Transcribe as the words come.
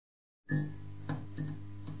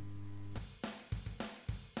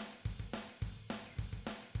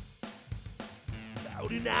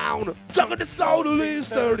39. Drunk at the soda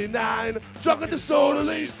least 39. Drunk at the soda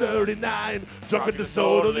least 39. Drunk at the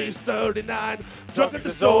soda least 39. Drunk at the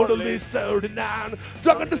soda least 39.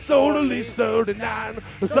 Drunk at the soda least 39.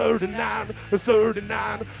 39.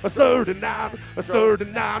 39. 39.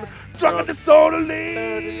 39. Drunk at the soda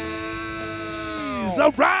least.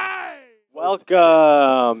 All right.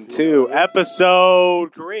 Welcome to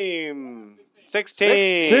episode Kareem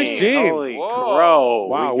 16. 16. Holy Whoa. crow.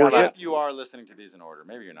 Wow, We we're gotta- If you are listening to these in order,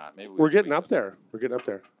 maybe you're not. Maybe We're getting up there. We're getting up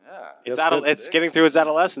there. Yeah, it's That's good. it's getting through its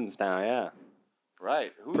adolescence now, yeah.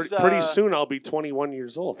 right. Who's Pretty soon I'll be 21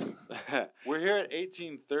 years old. We're here at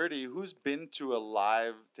 1830. Who's been to a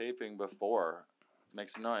live taping before? Make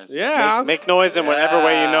some noise. Yeah. Make noise in whatever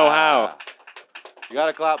way you know how. You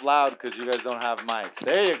gotta clap loud because you guys don't have mics.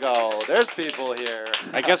 There you go. There's people here.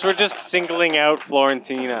 I guess we're just singling out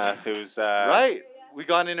Florentina, who's Right. We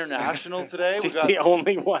got international today. she's the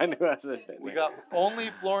only one who hasn't been. We got only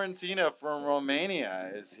Florentina from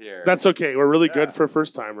Romania is here. That's okay. We're really good Yeah. for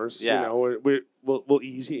first timers. Yeah. You know, we'll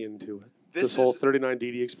ease you into it. This whole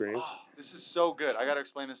 39DD experience. Oh, this is so good. I got to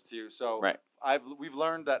explain this to you. So Right. we've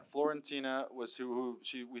learned that Florentina was who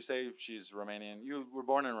we say she's Romanian. You were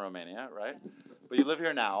born in Romania, right? But you live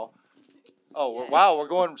here now. Oh, wow, we're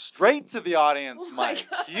going straight to the audience, Mike.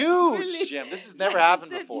 God, Huge, really? Jim. This has never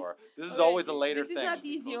happened Said before. This is already. always a later This thing. is not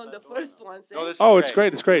easy on the first one. No, this is Oh, it's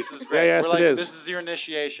great. It's great. This is Yeah, great. yes, We're like, it is. This is your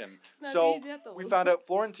initiation. It's not So easy at all. we found out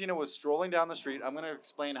Florentina was strolling down the street. I'm going to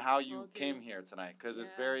explain how you Okay. came here tonight because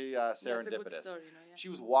it's Yeah. very That's a good serendipitous. story, yeah. She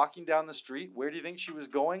was walking down the street. Where do you think she was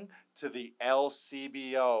going? To the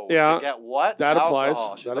LCBO. Yeah, To get what? that applies.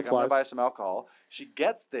 Alcohol. She's That like, I'm going to applies. buy some alcohol. She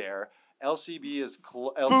gets there. LCBO is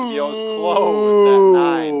closed at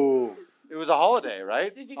 9. Ooh. It was a holiday, right?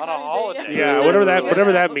 Specific On a holiday, holiday. Yeah,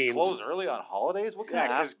 whatever that means. Close early on holidays? What kind Yeah, of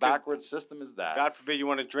 'cause- ass backwards system is that? God forbid you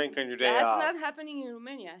want to drink on your day That's off. not happening in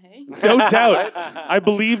Romania, hey? No doubt. I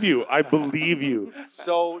believe you. I believe you.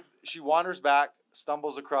 So she wanders back,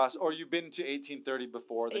 stumbles across, or you've been to 1830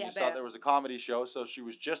 before, then Yeah, you saw better. there was a comedy show. So she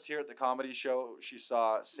was just here at the comedy show. She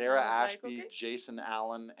saw Sarah Oh, like, Ashby, okay. Jason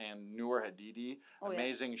Allen, and Noor Hadidi. Oh, yeah.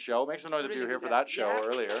 Amazing show. Make some noise if you Really were here good, for that yeah. show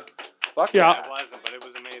earlier. Fuck Yeah. yeah. It wasn't, but it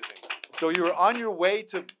was amazing. So you were on your way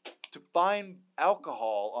to find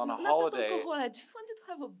alcohol on a Not holiday. alcohol, I just wanted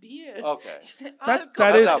to have a beer. Okay. She said, That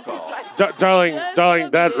alcohol. is- That's alcohol. Darling, Just darling, a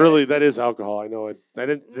that beer. really, that is alcohol. I know it. I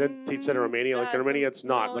didn't teach that in Romania. Like in That's Romania, a- it's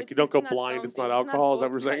not. no, Like you it's- don't go it's not blind. It's not fountain, it's not alcohol. Is that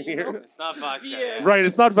what we're vodka, saying you know? here? It's not vodka. beer. Right.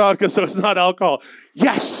 It's not vodka, so it's not alcohol.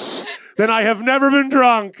 Yes. Then I have never been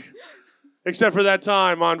drunk, except for that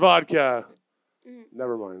time on vodka. Mm.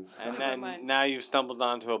 Never mind. And Never then mind. now you've stumbled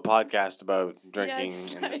onto a podcast about drinking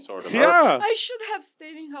Yes, and this sort of Yeah. I should have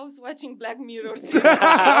stayed in house watching Black Mirror. Look where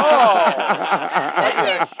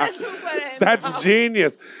I am That's now.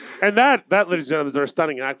 genius. And that, ladies and gentlemen, is our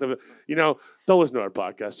stunning act of, don't listen to our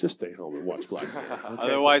podcast. Just stay home and watch Black Mirror. Okay?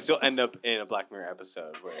 Otherwise, you'll end up in a Black Mirror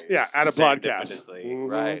episode. Where Yeah, it's at a podcast. serendipitously- Mhm.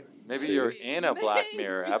 Right. Maybe See? you're in a Black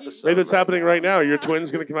Mirror episode. Maybe that's happening now. right now. Your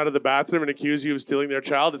twin's going to come out of the bathroom and accuse you of stealing their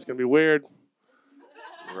child. It's going to be weird.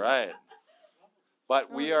 Right. But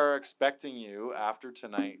we are expecting you after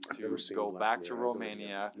tonight to Never seen go Black back to Mirror. I have no Romania.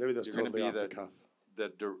 idea. Maybe that's You're gonna totally be off the cuff.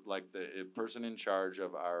 the person in charge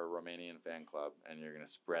of our Romanian fan club, and you're gonna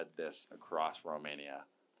spread this across Romania.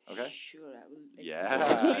 Okay? Sure, I will.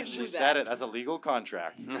 Yeah, do she that. said it. That's a legal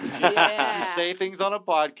contract. If Yeah. you say things on a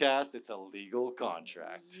podcast, it's a legal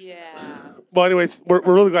contract. Yeah. Well, anyway, we're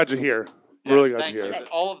really glad you're here. We're really Yes, glad thank you're you. here.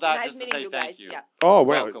 All of that Nice just to meeting say you thank guys. you. Yeah. Oh,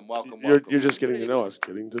 wow. Welcome. You're just getting to know us.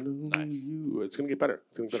 Getting to know Nice. you. It's going to get better.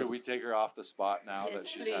 It's gonna get better. Should we take her off the spot now Yes, that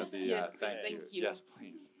she's had please. the Yes, thank please. you. Thank you. Yes,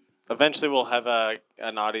 please. Eventually, we'll have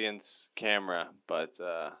an audience camera, but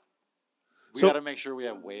We So- got to make sure we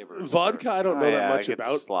have waivers. Vodka, first. I don't know Oh, that yeah, much it gets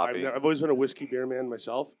about. sloppy. I've always been a whiskey beer man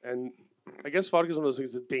myself, and I guess vodka is one of those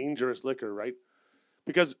things. It's a dangerous liquor, right?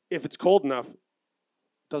 Because if it's cold enough, it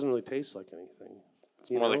doesn't really taste like anything.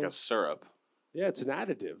 it's more like know? a syrup. Yeah, it's an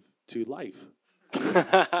additive to life. You know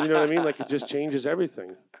what I mean? Like it just changes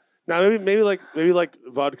everything. Now maybe like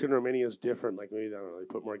vodka in Romania is different. Like maybe I don't know, they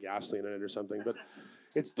put more gasoline in it or something. But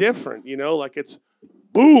it's different, Like it's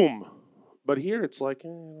boom. But here it's like I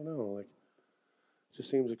don't know, like it just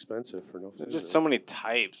seems expensive for no There's flavor. just so many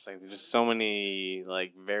types. Like there's just so many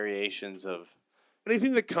like variations of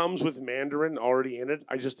Anything that comes with Mandarin already in it,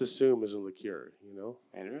 I just assume is a liqueur.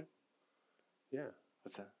 Andrew. Yeah,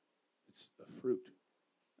 What's that? it's a fruit,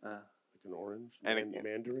 Uh, like an orange, And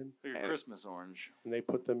Mandarin, Like a And- Christmas orange. and they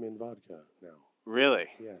put them in vodka now. really?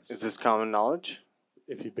 Yes. Is this common knowledge?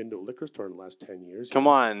 If you've been to a liquor store in the last 10 years, Come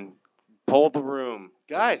on, pull the room.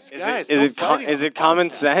 Guys, Is guys. it, no is it, fighting on is the it common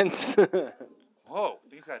podcast. sense? Whoa,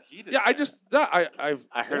 things got heated. Yeah, I've.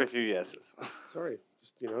 I heard a few yeses. Sorry,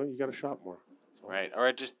 just you got to shop more. That's all. Right. Or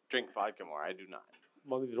I just drink vodka more. I do not.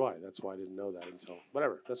 Well, neither do I. That's why I didn't know that until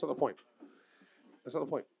whatever. That's not the point. That's not the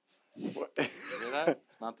point. You hear that?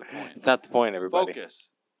 It's not the point. It's not the point, everybody.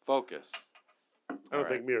 Focus. I don't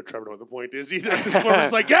think me or Trevor know what the point is either. At this point,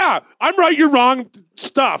 it's like, yeah, I'm right, you're wrong.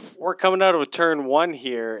 Stuff. We're coming out of a turn 1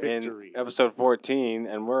 here Victory. in episode 14,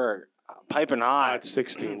 and we're piping hot. At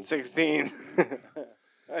 16. 16.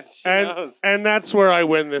 She And knows. and that's where I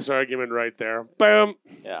win this argument right there. Boom.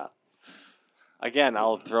 Yeah. Again,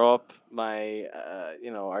 I'll throw up my,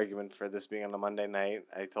 argument for this being on a Monday night.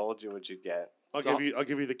 I told you what you'd get. I'll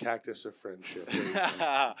give you the cactus of friendship.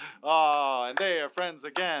 Oh, and they are friends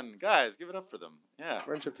again. Guys, give it up for them. Yeah.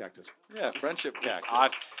 Friendship cactus. Yeah, friendship This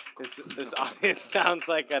cactus. it sounds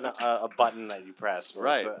like a button that you press. Where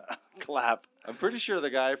Right. it's a clap. I'm pretty sure the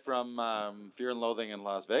guy from Fear and Loathing in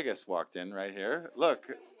Las Vegas walked in right here. Look,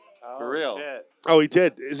 For real. Shit. Oh, he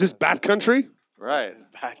did. Is this Bat Country? right.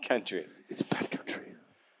 Bad country. It's Bat Country.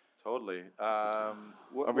 Totally.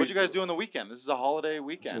 What'd you guys do on the weekend? This is a holiday It's a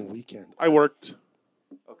weekend. weekend. I worked.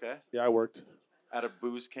 Okay. Yeah, I worked. At a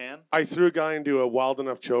booze can. I threw a guy into a wild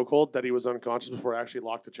enough chokehold that he was unconscious before I actually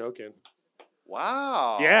locked the choke in.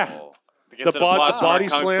 Wow. Yeah. To get The to body Kung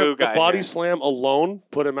Fu slam, guy the body here. slam alone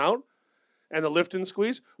put him out, and the lift and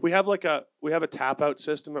squeeze. We have a tap out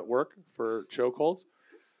system at work for chokeholds.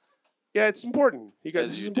 Yeah, it's important. You guys,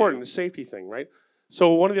 As it's you important. do. It's a safety thing, right?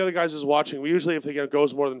 So one of the other guys is watching. We usually, if it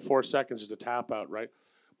goes more than 4 seconds, there's a tap out, right?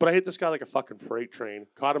 But I hit this guy like a fucking freight train.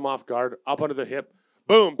 Caught him off guard, up under the hip.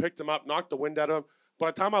 Boom, picked him up, knocked the wind out of him. By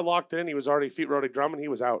the time I locked in, he was already feet were already drumming. He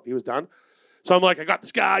was out. He was done. So I'm like, I got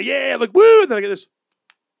this guy. Yeah, I'm like, woo. And then I get this.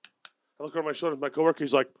 I look over my shoulder. My coworker,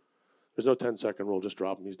 he's like, there's no 10-second rule. Just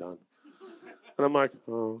drop him. He's done. And I'm like,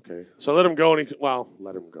 oh, okay. So I let him go, and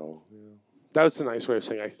let him go. Yeah. That was a nice way of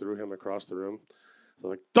saying I threw him across the room. So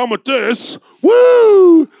like, done with this.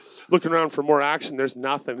 Woo! Looking around for more action. There's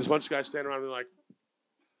nothing. There's a bunch of guys standing around and like,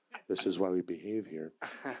 this is why we behave here.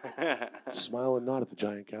 Smile and nod at the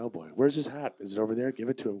giant cowboy. Where's his hat? Is it over there? Give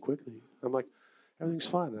it to him quickly. I'm like, everything's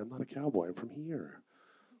fine. I'm not a cowboy. I'm from here.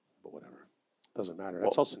 But whatever. Doesn't matter.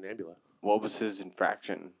 That's all Sonambula. What was his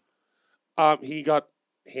infraction? He got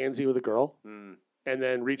handsy with a girl Mm. and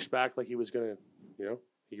then reached back like he was going to,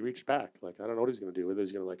 he reached back. Like, I don't know what he's going to do. Whether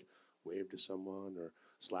he's going to, like, wave to someone or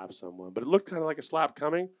slap someone. But it looked kind of like a slap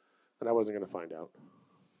coming, and I wasn't going to find out.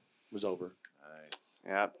 It was over. Nice.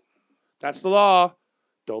 Yep. That's the law.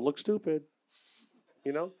 Don't look stupid.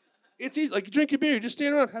 It's easy. Like, you drink your beer, you just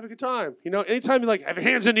stand around, have a good time. Anytime you, like, have your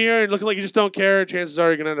hands in the air and looking like you just don't care, chances are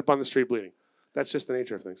you're going to end up on the street bleeding. That's just the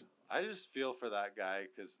nature of things. I just feel for that guy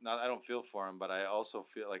because I don't feel for him, but I also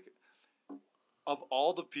feel like of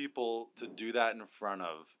all the people to do that in front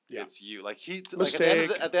of, Yeah. it's you. Like Mistake.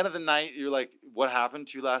 at the end of the night, you're like, "What happened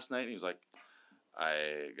to you last night?" And he's like,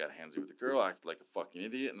 "I got handsy with a girl, I acted like a fucking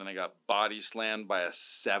idiot, and then I got body slammed by a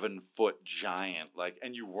 7-foot giant." Like,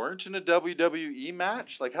 and you weren't in a WWE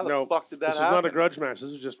match? Like, how the fuck did that this happen? is not a grudge match. This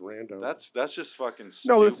is just random. That's just fucking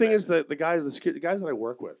stupid. No, the thing is that the guys that I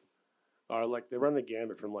work with are like, they run the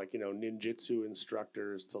gamut from like, ninjutsu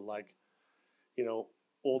instructors to like,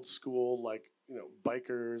 old school, like,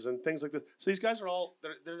 bikers and things like that. So these guys are all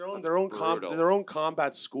their own brutal. their own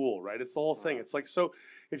combat school, right? It's the whole thing. It's like, so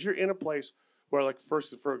if you're in a place where, like, for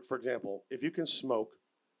example, if you can smoke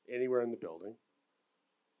anywhere in the building,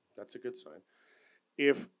 that's a good sign.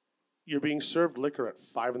 If you're being served liquor at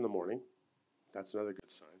 5 a.m, that's another good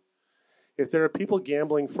sign. If there are people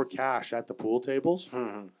gambling for cash at the pool tables,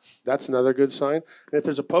 that's another good sign. And if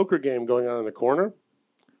there's a poker game going on in the corner,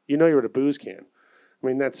 you're at a booze can. I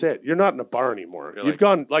mean, that's it. You're not in a bar anymore. You've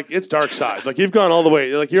gone, like, it's dark side. Like, you've gone all the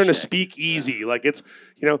way. Like, you're in a speakeasy. Yeah. Like, it's,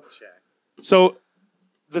 So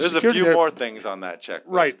there's a few more things on that checklist.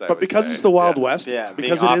 Right, I but would because say. it's the Wild Yeah. West, Yeah.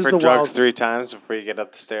 because being it is offered the drugs Wild 3 times before you get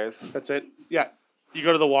up the stairs. That's it. Yeah. You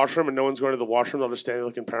go to the washroom and no one's going to the washroom. They'll just stand there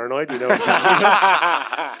looking paranoid.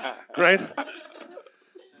 Right?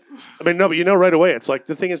 I mean, no, but right away. It's like,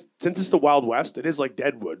 the thing is, since it's the Wild West, it is like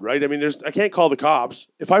Deadwood, right? I mean, I can't call the cops.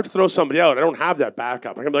 If I have to throw somebody out, I don't have that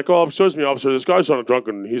backup. I can be like, oh, excuse me, officer, this guy's he's a little drunk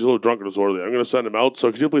and disorderly. I'm going to send him out.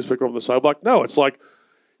 So could you please pick him up on the sidewalk? No, it's like,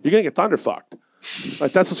 you're going to get thunderfucked.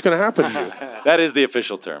 Like, that's what's going to happen to you. That is the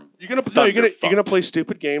official term. You're gonna play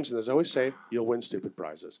stupid games, and as I always say, you'll win stupid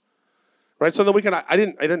prizes. Right? So on the weekend, I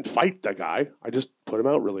didn't fight the guy. I just put him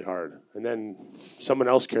out really hard, and then someone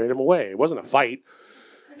else carried him away. It wasn't a fight.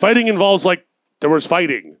 Fighting involves, like, there was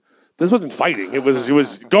fighting. This wasn't fighting. It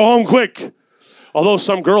was go home quick. Although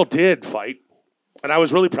some girl did fight, and I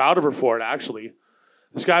was really proud of her for it. Actually,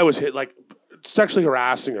 this guy was hit, like, started sexually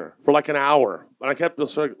harassing her for like an hour. And I kept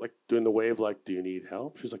sort of like doing the wave, like, do you need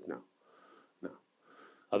help? She's like, no.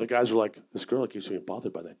 Other guys were like, this girl keeps being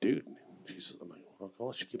bothered by that dude. I'm like,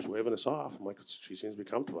 well, she keeps waving us off. I'm like, she seems to be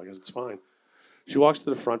comfortable. I guess it's fine. She walks to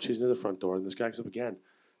the front. She's near the front door. And this guy comes up again.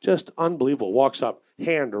 Just unbelievable. Walks up,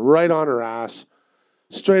 hand right on her ass.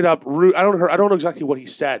 Straight up rude. I don't know exactly what he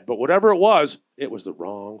said, but whatever it was the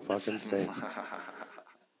wrong fucking thing.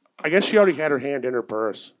 I guess she already had her hand in her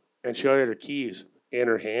purse, and she already had her keys in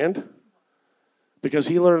her hand, because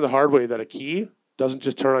he learned the hard way that a key doesn't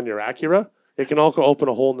just turn on your Acura. It can also open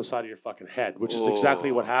a hole in the side of your fucking head, which is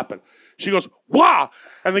exactly what happened. She goes, wah!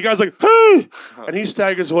 And the guy's like, hey! And he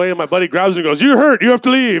staggers away, and my buddy grabs him and goes, you're hurt, you have to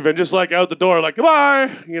leave. And just like out the door, like,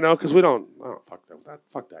 goodbye, because we don't,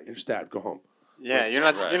 fuck that, you're stabbed, go home. Yeah, you're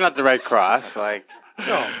not the Red Cross. Like,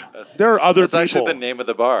 no, there are other That's people. actually the name of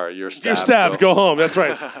the bar. You're stabbed. You're stabbed, go home. That's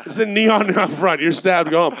right. It's a neon out front. You're stabbed,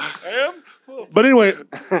 go home. But anyway,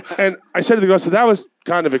 and I said to the girl, that was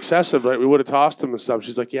kind of excessive, right? We would have tossed him and stuff.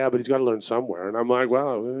 She's like, yeah, but he's got to learn somewhere. And I'm like,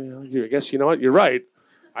 well, I guess you know what? You're right.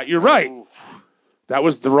 You're right. That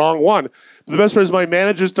was the wrong one. But the best part is my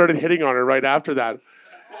manager started hitting on her right after that.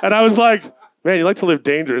 And I was like, man, you like to live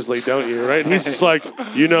dangerously, don't you? Right? And he's just like,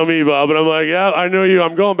 you know me, Bob. And I'm like, yeah, I know you.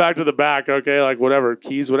 I'm going back to the back, okay? Like, whatever.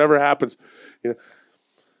 Keys, whatever happens.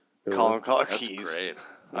 Call it That's keys. great.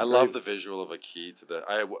 I love the visual of a key to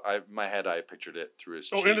the. In my head, I pictured it through his.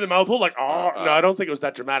 Oh, cheek. into the mouth hole? Like, no, I don't think it was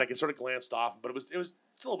that dramatic. It sort of glanced off, but it was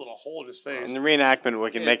still a little hole in his face. In the reenactment, we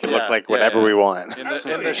can make it Yeah, look like yeah, whatever yeah. we want. In He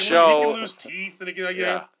the can show. lose teeth, and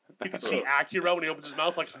you can see Acura when he opens his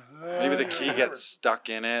mouth, like Maybe the key gets stuck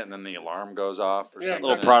in it, and then the alarm goes off, or Yeah, something.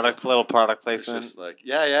 Little product It's placement. just like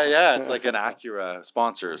yeah. It's like an Acura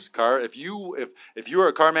sponsors car. If you are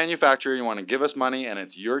a car manufacturer, you want to give us money, and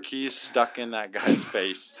it's your keys stuck in that guy's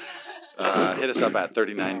face. Hit us up at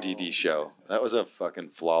 39DD Show. That was a fucking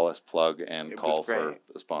flawless plug and It call was for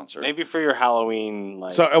great. the sponsor. Maybe for your Halloween.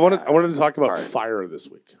 Like, So I wanted to talk about part. fire this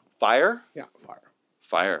week. Fire? Yeah, fire.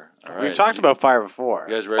 Fire. All right. We've talked about fire before.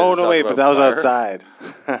 You guys ready Oh to no, talk wait, about but that was fire?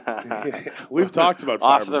 outside. We've talked about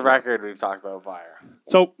fire Off the before. record, we've talked about fire.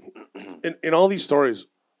 So, in all these stories,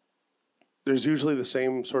 there's usually the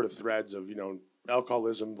same sort of threads of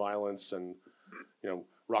alcoholism, violence, and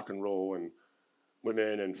rock and roll and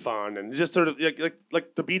women and fun and just sort of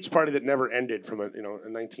like the beach party that never ended from a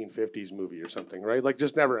 1950s movie or something, right? Like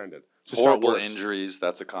just never ended. Just got Horrible worse. injuries.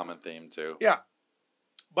 That's a common theme too. Yeah.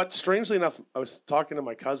 But strangely enough, I was talking to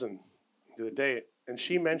my cousin the other day, and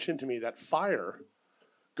she mentioned to me that fire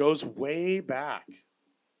goes way back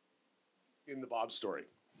in the Bob story.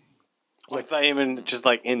 I thought you meant just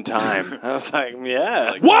like in time. I was like,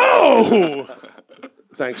 yeah. Whoa!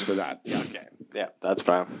 Thanks for that. Yeah. Okay. Yeah, that's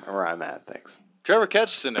where I'm at. Thanks. Trevor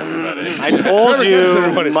Ketchison, everybody. I told Trevor Ketchison,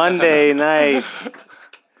 everybody. you Monday nights.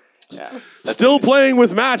 Yeah. Still playing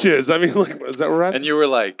with matches. I mean, like, is that where we're at? And you were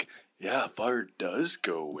like, yeah, fire does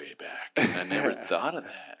go way back. And I never thought of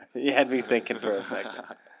that. You had me thinking for a second.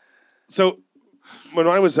 So, when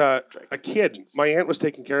I was a kid, my aunt was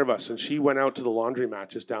taking care of us, and she went out to the laundromat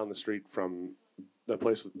just down the street from the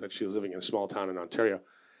place that she was living in, a small town in Ontario.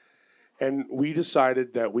 And we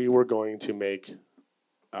decided that we were going to make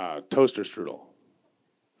toaster strudel,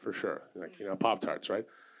 for sure, like Pop-Tarts, right?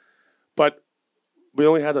 But we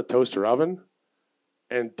only had a toaster oven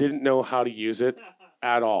and didn't know how to use it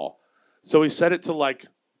at all. So we set it to like,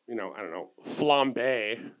 I don't know,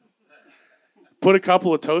 flambe. Put a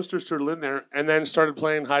couple of toaster strudel in there, and then started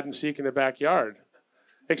playing hide and seek in the backyard,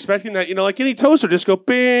 expecting that like any toaster, just go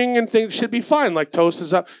bing and things should be fine. Like toast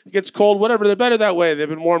is up, it gets cold, whatever. They're better that way. They've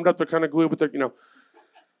been warmed up. They're kind of glued, but they're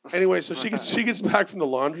Anyway, so she gets back from the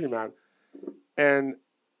laundromat, and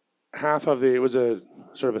half of it was a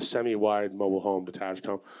sort of a semi-wide mobile home, detached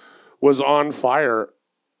home, was on fire,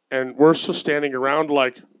 and we're still standing around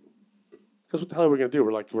like, because what the hell are we gonna do?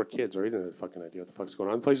 We're kids, right? We didn't have a fucking idea what the fuck's going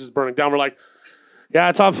on. The place is burning down. We're like, yeah,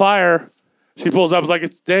 it's on fire. She pulls up like,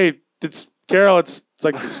 it's Carol. It's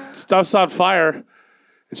like stuff's on fire,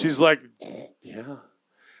 and she's like, yeah. And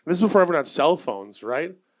this is before everyone had cell phones,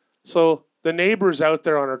 right? So the neighbor's out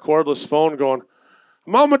there on her cordless phone going,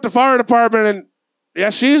 I'm at the fire department, and yeah,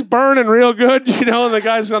 she's burning real good, and the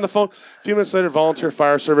guy's on the phone. A few minutes later, volunteer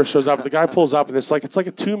fire service shows up. The guy pulls up, and it's like a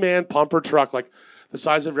 2-man pumper truck, like the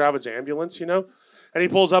size of your average ambulance, And he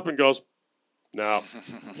pulls up and goes, no.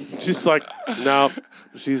 She's like, no,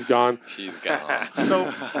 she's gone. She's gone. So,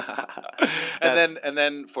 and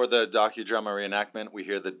then for the docudrama reenactment, we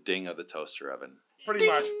hear the ding of the toaster oven. pretty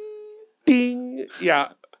much. Ding. Yeah.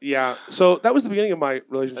 Yeah. So that was the beginning of my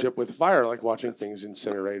relationship with fire, like watching things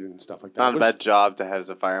incinerate and stuff like that. Not a Which- bad job to have as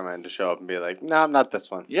a fireman to show up and be like, no, I'm not this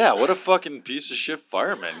one. Yeah, what a fucking piece of shit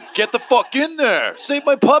fireman. Get the fuck in there. Save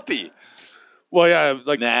my puppy. Well, yeah,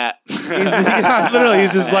 like Nah. literally,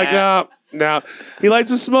 he's just like, no. He lights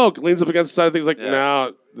a smoke, leans up against the side of things, like, Yeah.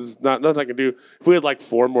 no, this is not nothing I can do. If we had like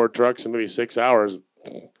 4 more trucks in maybe 6 hours,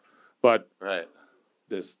 but Right.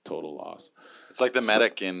 this total loss. It's like the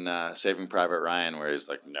medic in Saving Private Ryan where he's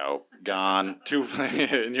like, no, gone.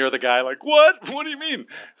 And you're the guy like, what? What do you mean?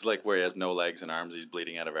 It's like where he has no legs and arms. He's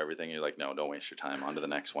bleeding out of everything. You're like, no, don't waste your time. On to the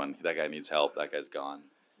next one. That guy needs help. That guy's gone.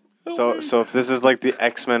 So if this is like the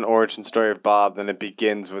X-Men origin story of Bob, then it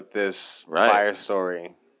begins with this Right. fire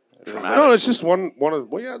story. This is No, it's just one of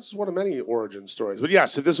it's one of many origin stories. But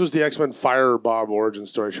yes, if this was the X-Men Fire Bob origin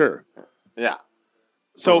story, sure. yeah.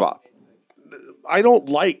 So Bob. I don't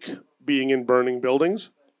like being in burning buildings,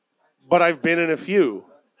 but I've been in a few.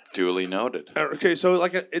 Duly noted. Okay, so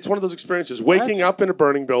like it's one of those experiences. Waking up in a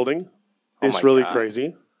burning building is my really God.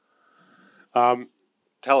 crazy.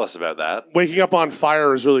 Tell us about that. Waking up on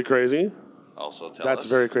fire is really crazy. Also tell That's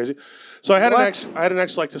us. very crazy. So I had What? an ex. I had an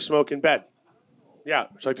ex who liked to smoke in bed. Yeah,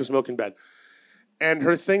 she liked to smoke in bed, and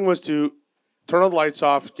her thing was to turn all the lights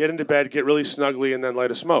off, get into bed, get really snuggly, and then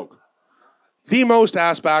light a smoke. The most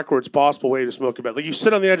ass backwards possible way to smoke in bed. Like you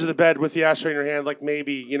sit on the edge of the bed with the ashtray in your hand, like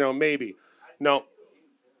maybe, maybe. No.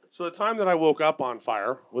 So the time that I woke up on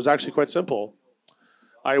fire was actually quite simple.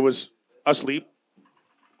 I was asleep,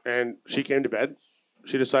 and she came to bed.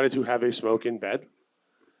 She decided to have a smoke in bed.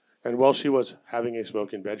 And while she was having a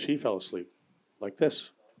smoke in bed, she fell asleep. Like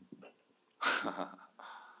this.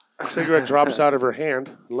 A cigarette drops out of her hand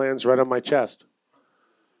and lands right on my chest.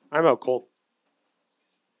 I'm out cold.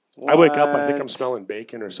 I wake up, I think I'm What? smelling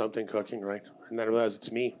bacon or something cooking, right? And then I realize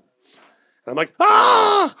it's me. And I'm like,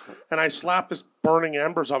 ah! And I slap this burning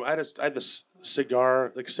embers on. I had this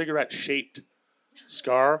cigar, like cigarette-shaped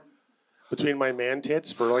scar between my man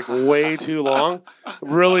tits for like way too long.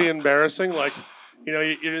 Really embarrassing. Like, you're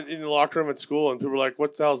in the locker room at school and people are like,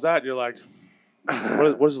 what the hell's that? And you're like,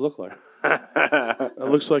 what does it look like? It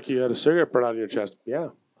looks like you had a cigarette burn out of your chest. Yeah,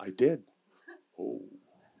 I did. Oh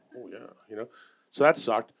yeah, So that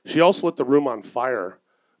sucked. She also lit the room on fire,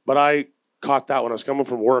 but I caught that when I was coming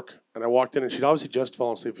from work, and I walked in, and she'd obviously just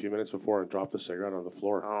fallen asleep a few minutes before and dropped the cigarette on the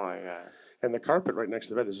floor. Oh my God. And the carpet right next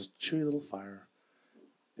to the bed, there's this chewy little fire,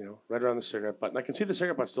 right around the cigarette butt. And I can see the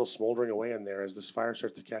cigarette butt still smoldering away in there as this fire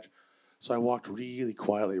starts to catch. So I walked really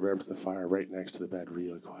quietly right up to the fire right next to the bed,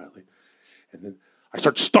 really quietly. And then I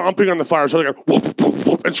start stomping on the fire, so I go whoop, whoop,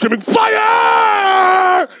 whoop, and screaming,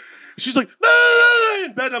 fire! She's like, ah!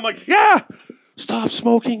 In bed, and I'm like, yeah, stop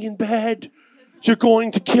smoking in bed. You're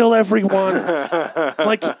going to kill everyone.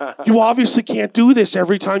 Like, you obviously can't do this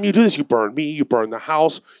every time you do this. You burn me, you burn the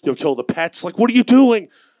house, you'll kill the pets. Like, what are you doing?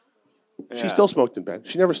 She still smoked in bed.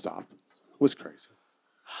 She never stopped. It was crazy.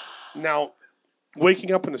 Now,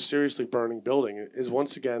 waking up in a seriously burning building is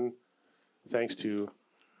once again thanks to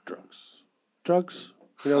drugs. Drugs,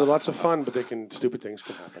 they're lots of fun, but stupid things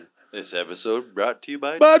can happen. This episode brought to you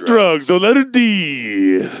by Bad drugs, the letter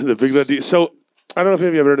D. The big letter D. So, I don't know if any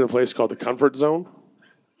of you have ever heard of a place called the Comfort Zone.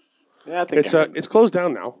 Yeah, I think It's closed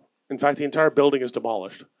down now. In fact, the entire building is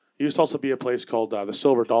demolished. It used to also be a place called the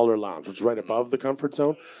Silver Dollar Lounge, which is right above the Comfort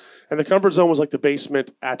Zone. And the Comfort Zone was like the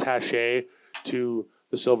basement attaché to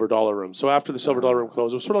the Silver Dollar Room. So after the Silver Dollar Room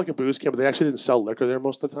closed, it was sort of like a booze camp, but they actually didn't sell liquor there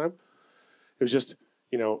most of the time. It was just,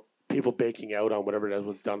 people baking out on whatever it is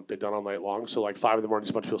they'd done all night long. So like 5 in the morning,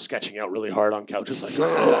 just a bunch of people sketching out really hard on couches, like,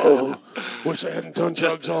 oh, wish I hadn't done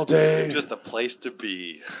drugs all day. Just a place to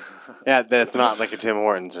be. Yeah, that's not like a Tim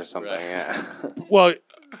Hortons or something. Right. Yeah. Well,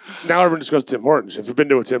 now everyone just goes to Tim Hortons. If you've been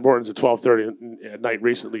to a Tim Hortons at 12:30 at night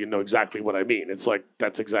recently, you know exactly what I mean. It's like,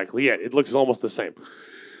 that's exactly it. It looks almost the same.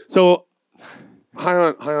 So high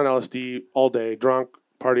on LSD all day, drunk,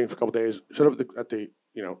 partying for a couple days, showed up at the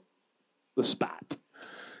the spot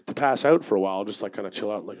to pass out for a while, just like kind of chill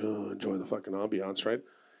out and like, enjoy the fucking ambiance, right?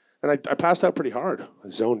 And I passed out pretty hard. I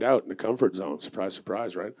zoned out in the comfort zone. Surprise,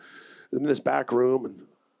 surprise, right? I'm in this back room, and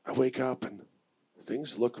I wake up, and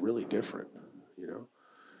things look really different,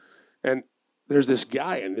 And there's this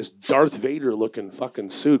guy in this Darth Vader-looking fucking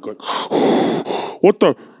suit going, what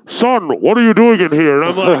the, son, what are you doing in here? And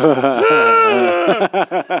I'm like,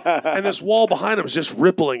 ah! And this wall behind him is just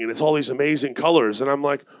rippling, and it's all these amazing colors. And I'm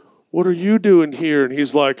like, what are you doing here? And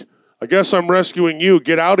he's like, I guess I'm rescuing you.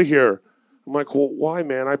 Get out of here. I'm like, well, why,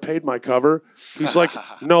 man? I paid my cover. He's like,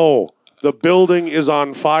 no, the building is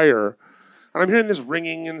on fire. And I'm hearing this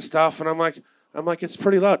ringing and stuff, and I'm like, it's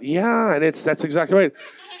pretty loud. Yeah, and that's exactly right.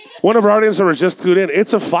 one of our audience members just clued in.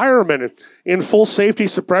 It's a fireman in full safety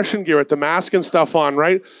suppression gear with the mask and stuff on,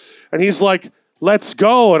 right? And he's like, let's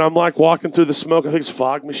go. And I'm like walking through the smoke. I think it's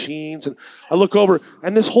fog machines. And I look over,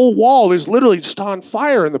 and this whole wall is literally just on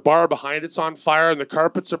fire. And the bar behind it's on fire, and the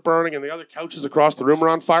carpets are burning, and the other couches across the room are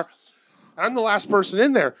on fire. And I'm the last person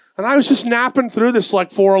in there. And I was just napping through this like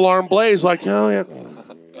 4-alarm blaze, like, oh, yeah.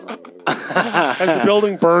 As the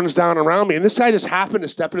building burns down around me. And this guy just happened to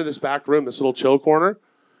step into this back room, this little chill corner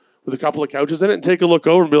with a couple of couches in it, and take a look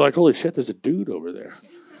over and be like, holy shit, there's a dude over there.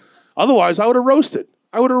 Otherwise, I would have roasted.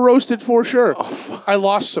 I would have roasted for sure. I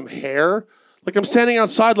lost some hair. Like, I'm standing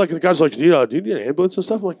outside, like, the guy's like, do you need an ambulance and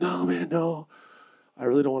stuff? I'm like, no, man, no. I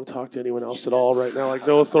really don't want to talk to anyone else at all right now. Like,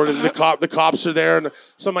 no authority. The cops are there, and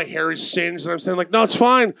some of my hair is singed, and I'm saying, like, no, it's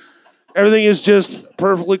fine. Everything is just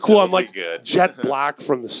perfectly cool. I'm like jet black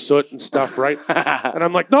from the soot and stuff, right? And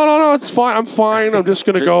I'm like, no, it's fine. I'm fine. I'm just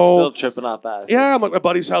going to go. Still tripping off acid. Yeah, I'm like, my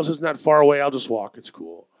buddy's house isn't that far away. I'll just walk. It's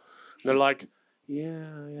cool. And they're like, yeah,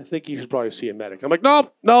 I think you should probably see a medic. I'm like,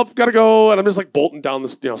 nope, gotta go. And I'm just like bolting down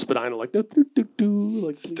this, Spadina, like,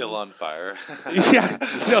 like Still on fire.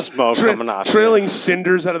 yeah, Smoke coming off. trailing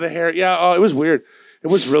cinders out of the hair. Yeah, it was weird. It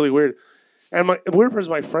was really weird. And the weird part is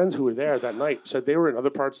my friends who were there that night said they were in other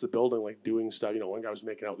parts of the building, like doing stuff. One guy was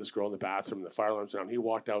making out with this girl in the bathroom, and the fire alarm's down. He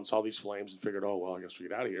walked out and saw these flames and figured, oh, well, I guess we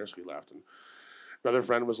get out of here. So we left. And another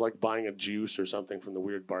friend was like buying a juice or something from the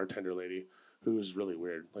weird bartender lady who was really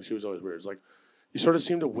weird. Like, she was always weird. It's like, you sort of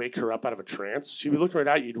seemed to wake her up out of a trance. She'd be looking right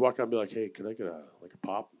at you. You'd walk out and be like, hey, could I get a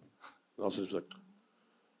pop? And also just be like,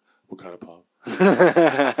 what kind of pop?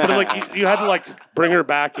 But like, you had to like bring her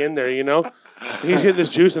back in there, He's getting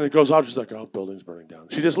this juice, and it goes off. She's like, oh, building's burning down.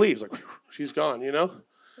 She just leaves. Like, she's gone,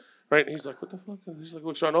 Right? And he's like, what the fuck? And he's like,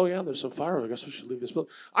 looks around. Oh, yeah, there's some fire. I guess we should leave this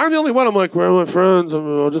building. I'm the only one. I'm like, where are my friends?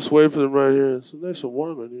 I'll just wait for them right here. It's nice and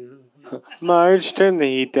warm in here. Marge, turn the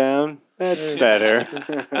heat down. That's better.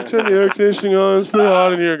 Turn the air conditioning on. It's pretty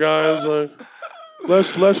hot in here, guys. Like,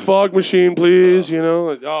 less fog machine, please.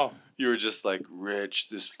 Like, oh. You were just like, Rich,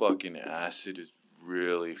 this fucking acid is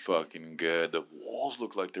really fucking good. The walls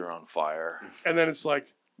look like they're on fire. And then it's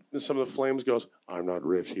like, some of the flames goes, I'm not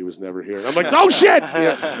Rich. He was never here. And I'm like, oh, shit.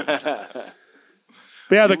 Yeah.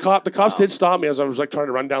 But yeah, the cops did stop me as I was like trying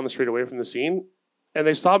to run down the street away from the scene. And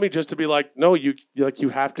they stopped me just to be like, no, you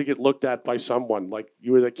have to get looked at by someone. Like,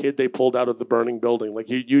 you were the kid they pulled out of the burning building. Like,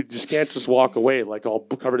 you just can't just walk away, like, all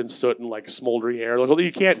covered in soot and, like, smoldery hair. Like,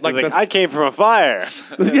 you can't, like I came from a fire.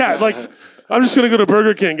 Yeah, like, I'm just going to go to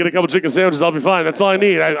Burger King, get a couple chicken sandwiches, I'll be fine. That's all I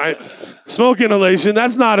need. I smoke inhalation,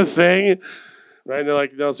 that's not a thing. Right? And they're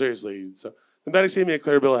like, no, seriously. So the medics gave me a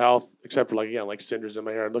clear bill of health, except for, like, again, like, cinders in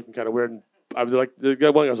my hair and looking kind of weird. And I was like, the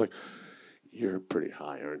one guy was like, you're pretty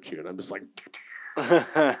high, aren't you? And I'm just like...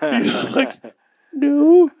 like,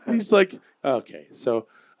 no. And he's like, okay, so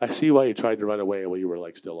I see why you tried to run away while you were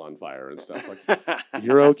like still on fire and stuff. Like,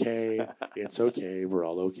 you're okay. It's okay. We're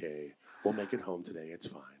all okay. We'll make it home today. It's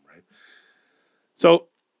fine, right? So,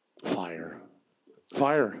 fire.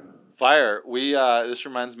 We this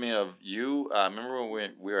reminds me of you. Remember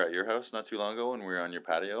when we were at your house not too long ago, and we were on your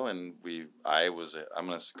patio, and I'm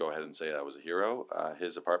gonna go ahead and say I was a hero.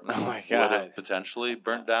 His apartment Oh my would God. have potentially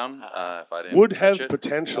burnt down if I didn't. Would catch have it.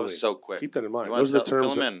 potentially. That was so quick. Keep that in mind. You wanna Those are the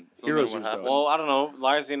terms fill that him in heroes what use happened? those. Well, I don't know.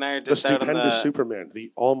 Larsy and I are The just out on stupendous the... Superman,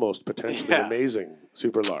 the almost potentially Yeah. amazing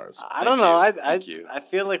Super Lars. I don't know. Thank you. I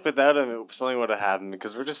feel like without him, something would have happened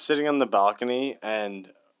because we're just sitting on the balcony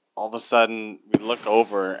and all of a sudden we look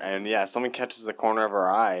over and someone catches the corner of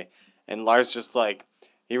our eye and Lars just like,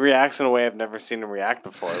 he reacts in a way I've never seen him react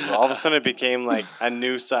before. But all of a sudden it became like a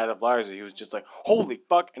new side of Lars. He was just like, holy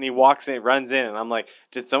fuck. And he walks in, runs in. And I'm like,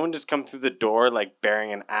 did someone just come through the door like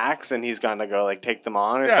bearing an axe and he's going to go like take them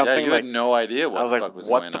on or Yeah, something? Yeah, you like, had no idea what I was the like, fuck was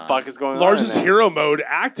what going the on. fuck is going on? Lars' in there? hero mode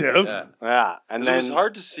active. Yeah. Yeah. And It then was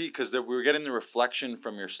hard to see because we were getting the reflection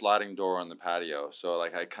from your sliding door on the patio. So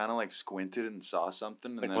like I kind of like squinted and saw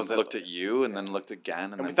something, and Like, then was it- looked at you, and then looked again,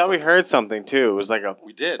 and and we then thought we fucking- heard something too. It was like a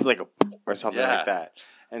We did. or something Yeah. like that.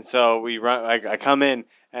 And so we run. I come in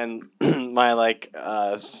and my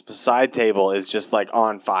side table is just like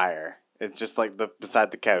on fire. It's just like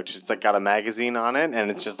beside the couch. It's like got a magazine on it, and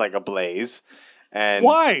it's just like ablaze. And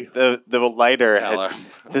Why? the lighter Tell her.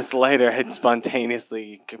 this lighter had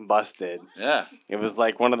spontaneously combusted. Yeah. It was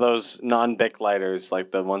like one of those non-Bic lighters,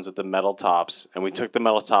 like the ones with the metal tops. And we took the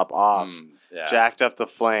metal top off, Yeah. jacked up the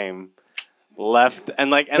flame, left,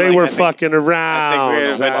 and They were I think- fucking around. I think we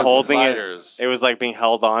had been That's- holding Lighters. it. It was like being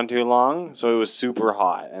held on too long, so it was super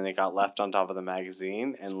hot, and it got left on top of the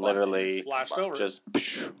magazine, and literally Flashed over. just.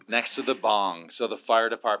 Next to the bong. So the fire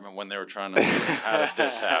department, when they were trying to, how did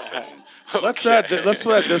this happen? Let's Okay. add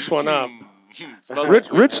this one up. Smells Rich,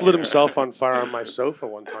 like weed Rich in lit here. himself on fire on my sofa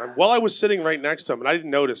one time while I was sitting right next to him, and I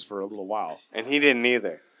didn't notice for a little while. And he didn't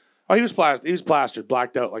either. Oh, he was plastered,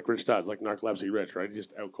 blacked out like Rich does, like narcolepsy Rich, right? He's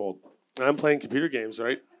just out cold. And I'm playing computer games,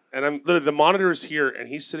 right? And I'm literally, the monitor is here, and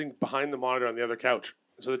he's sitting behind the monitor on the other couch.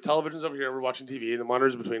 So the television's over here, we're watching TV, and the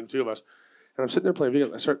monitor's between the two of us. And I'm sitting there playing video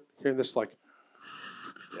games. I start hearing this, like,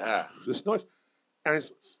 Yeah. this noise. And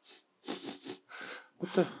it's,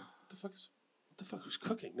 what the fuck is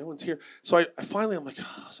cooking? No one's here. So I finally, I'm like,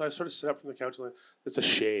 so I sort of sit up from the couch, and it's a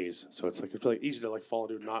chaise. So it's like, easy to like fall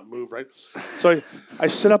into and not move, right? So I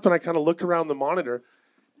sit up and I kind of look around the monitor,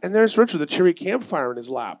 and there's Richard with a cherry campfire in his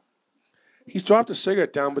lap. He's dropped a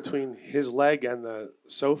cigarette down between his leg and the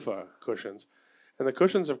sofa cushions, and the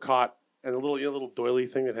cushions have caught, and the little little doily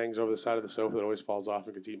thing that hangs over the side of the sofa that always falls off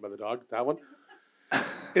and gets eaten by the dog. That one,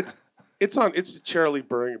 it's charily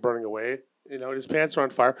burning away. You know, his pants are on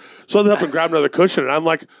fire. So I up and grab another cushion, and I'm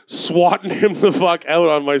like swatting him the fuck out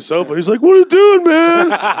on my sofa. He's like, "What are you doing, man?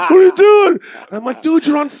 What are you doing?" And I'm like, "Dude,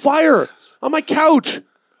 you're on fire on my couch,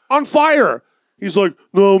 on fire." He's like,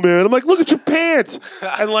 "No, man." I'm like, "Look at your pants."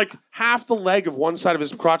 And like half the leg of one side of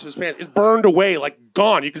his crotch of his pants is burned away, like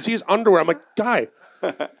gone. You can see his underwear. I'm like, "Guy."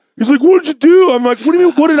 He's like, "What did you do?" I'm like, "What do you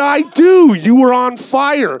mean? What did I do? You were on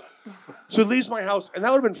fire." So he leaves my house, and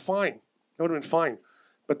that would have been fine. That would have been fine.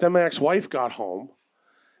 But then my ex-wife got home,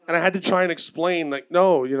 and I had to try and explain, like,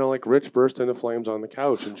 no, you know, like Rich burst into flames on the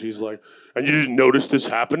couch, and she's like, "And you didn't notice this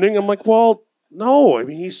happening?" I'm like, "Well, no. I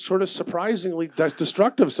mean, he's sort of surprisingly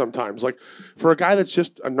destructive sometimes. Like, for a guy that's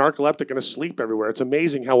just a narcoleptic and asleep everywhere, it's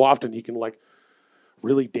amazing how often he can, like,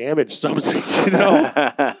 really damage something, you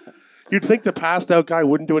know? You'd think the passed out guy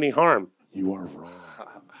wouldn't do any harm. You are wrong.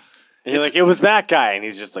 And you're like, it was that guy. And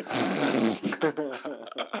he's just like...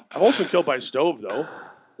 I've also been killed by a stove, though.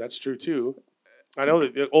 That's true, too. I know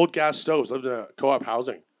that the old gas stoves, lived in a co-op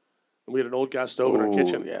housing. And we had an old gas stove in our Ooh,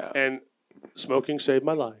 kitchen. yeah. And smoking saved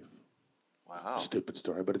my life. Wow. Stupid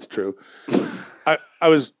story, but it's true. I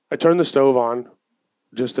turned the stove on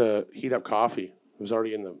just to heat up coffee. It was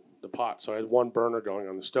already in the pot, so I had one burner going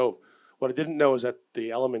on the stove. What I didn't know is that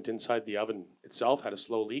the element inside the oven itself had a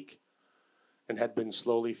slow leak and had been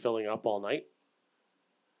slowly filling up all night.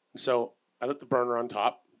 And so I lit the burner on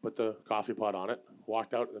top, put the coffee pot on it,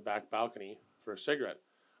 walked out in the back balcony for a cigarette,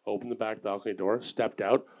 opened the back balcony door, stepped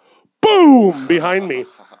out, boom, behind me.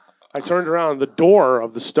 I turned around, the door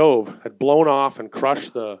of the stove had blown off and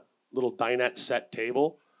crushed the little dinette set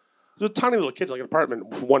table. It was a tiny little kitchen, like an apartment,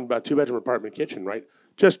 two-bedroom apartment kitchen, right?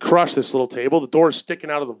 Just crushed this little table. The door's sticking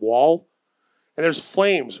out of the wall, and there's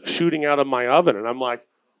flames shooting out of my oven, and I'm like,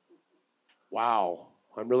 wow,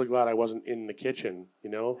 I'm really glad I wasn't in the kitchen, you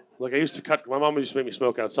know? Like, I used to my mom used to make me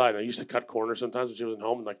smoke outside, and I used to cut corners sometimes when she wasn't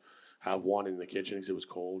home and, like, have one in the kitchen because it was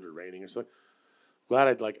cold or raining or something. Glad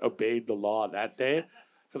I'd, like, obeyed the law that day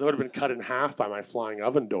because I would have been cut in half by my flying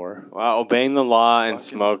oven door. Wow, obeying the law and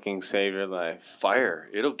smoking saved your life. Fire.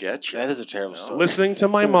 It'll get you. That is a terrible story. Listening to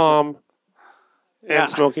my mom Yeah. and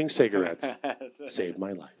smoking cigarettes saved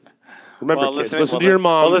my life. Remember, Well, kids, listen to your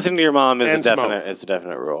mom. Well, listening to your mom is a and smoke.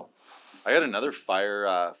 definite rule. I got another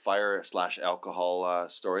fire/alcohol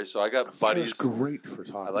story. So I got buddies. Great for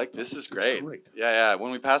talking. I like this is It's great. Yeah.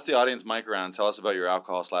 When we pass the audience mic around, tell us about your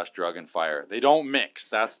alcohol/drug and fire. They don't mix.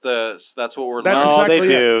 That's what we're That's learning. No, exactly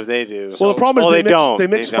they it. do. They do. Well, the problem is Well, they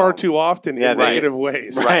they mix don't. far They too often Yeah, in they- negative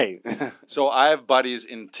ways. Right. So I have buddies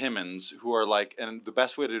in Timmins who are like, and the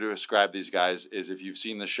best way to describe these guys is if you've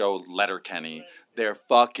seen the show Letterkenny, they're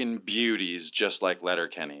fucking beauties, just like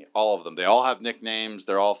Letterkenny. All of them. They all have nicknames.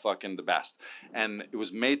 They're all fucking the best. And it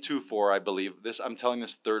was May 24, I believe. I'm telling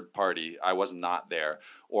this third party. I was not there.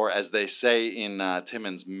 Or as they say in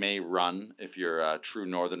Timmins, May Run. If you're a true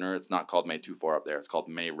northerner, it's not called May 24 up there. It's called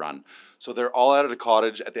May Run. So they're all out at a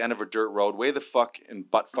cottage at the end of a dirt road, way the fuck in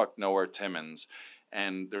butt-fuck nowhere, Timmins.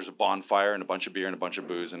 And there's a bonfire and a bunch of beer and a bunch of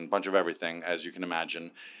booze and a bunch of everything, as you can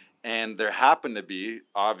imagine. And there happened to be,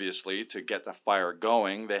 obviously, to get the fire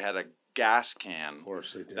going, they had a gas can Of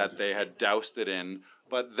course they did. that they had doused it in.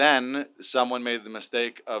 But then someone made the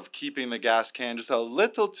mistake of keeping the gas can just a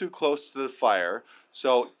little too close to the fire.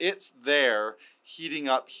 So it's there, heating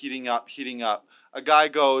up. A guy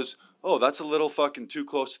goes, "Oh, that's a little fucking too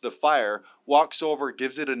close to the fire," walks over,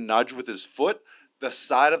 gives it a nudge with his foot. The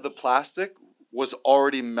side of the plastic was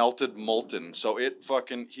already melted molten, so it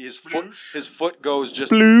fucking his foot goes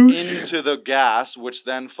just into the gas, which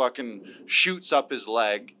then fucking shoots up his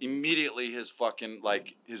leg. Immediately his fucking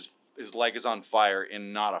like his leg is on fire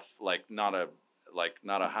in not a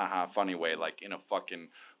haha funny way, like in a fucking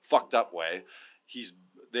fucked up way.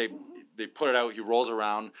 They put it out, he rolls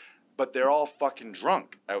around, but they're all fucking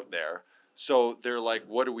drunk out there. So they're like,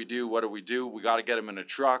 what do we do? What do we do? We got to get him in a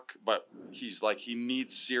truck. But he's like, he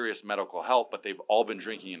needs serious medical help, but they've all been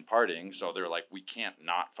drinking and partying. So they're like, we can't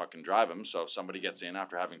not fucking drive him. So if somebody gets in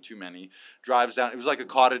after having too many, drives down. It was like a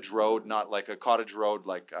cottage road, not like a cottage road,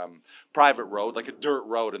 like private road, like a dirt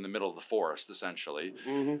road in the middle of the forest, essentially.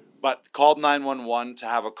 Mm-hmm. But called 911 to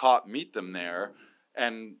have a cop meet them there.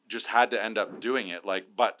 And just had to end up doing it, like,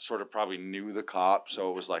 but sort of probably knew the cop, so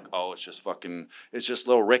it was like, oh, it's just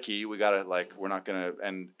little Ricky. We gotta, like, we're not gonna,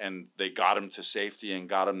 and they got him to safety and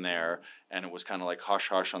got him there, and it was kind of like hush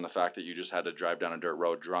hush on the fact that you just had to drive down a dirt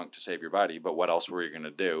road drunk to save your buddy, but what else were you gonna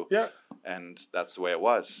do? Yeah. And that's the way it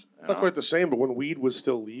was. Not quite the same, but when weed was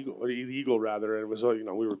still illegal rather, and it was,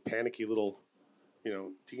 we were panicky little,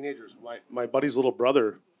 teenagers. My buddy's little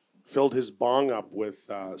brother filled his bong up with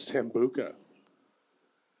Sambuca.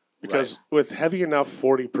 Because with heavy enough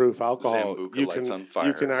 40 proof alcohol,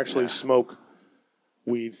 you can actually smoke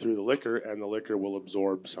weed through the liquor, and the liquor will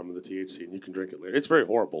absorb some of the THC, and you can drink it later. It's very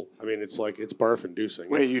horrible. I mean, it's barf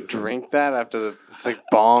inducing. Wait, you drink that after it's like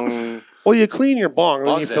bong? Well, you clean your bong, and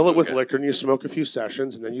then you fill it with Sambuca. liquor, and you smoke a few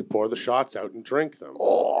sessions, and then you pour the shots out and drink them.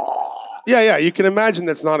 Yeah, you can imagine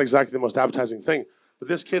that's not exactly the most appetizing thing. But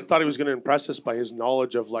this kid thought he was going to impress us by his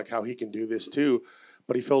knowledge of like how he can do this too,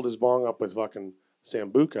 but he filled his bong up with fucking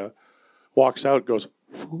Sambuca, walks out, goes,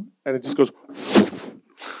 and it just goes.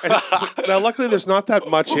 And now, luckily, there's not that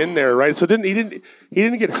much in there, right? So he didn't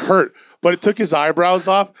get hurt, but it took his eyebrows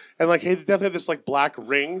off, and like he definitely had this like black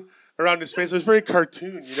ring around his face. It was very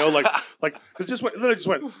cartoon, like it just went. Literally just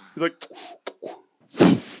went. He's like,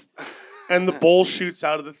 and the bowl shoots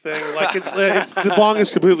out of the thing. Like it's the bong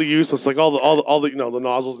is completely useless. Like all the the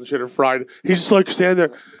nozzles and shit are fried. He's just like standing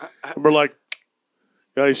there, and we're like.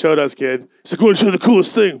 Yeah, he showed us, kid. He's like, "Go and show the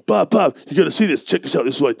coolest thing, Bob. You got to see this. Check this out.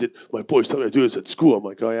 This is what I did. My boys told me to do this at school." I'm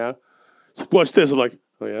like, "Oh yeah." It's like, "Watch this." I'm like,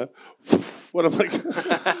 "Oh yeah." What I'm like,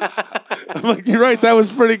 I'm like, "You're right. That was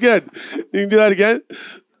pretty good. You can do that again."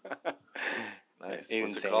 Nice. He didn't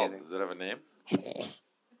What's say it called? anything. Does it have a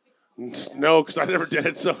name? No, because I never did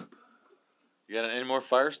it. So You got any more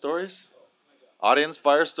fire stories? Audience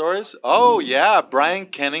fire stories? Oh, yeah. Brian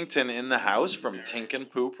Kennington in the house from Tink and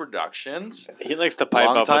Poo Productions. He likes to pipe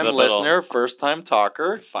up Long-time with a listener, little first-time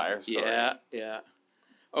talker. fire story. Yeah.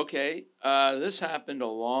 Okay, this happened a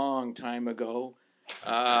long time ago.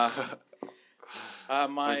 When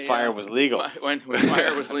fire was legal. When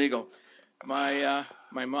fire was legal. My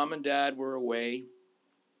mom and dad were away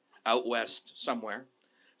out west somewhere,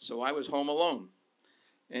 so I was home alone.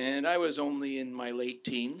 And I was only in my late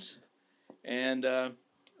teens. And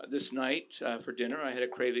this night for dinner, I had a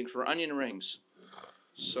craving for onion rings.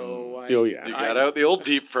 So You got out the old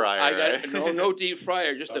deep fryer, I got right? no deep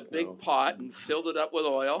fryer, just a big pot, and filled it up with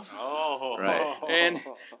oil. Oh, Right. And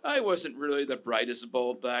I wasn't really the brightest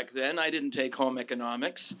bulb back then. I didn't take home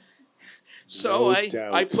economics. So No I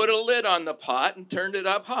doubt. put a lid on the pot and turned it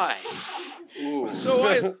up high.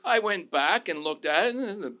 So I went back and looked at it,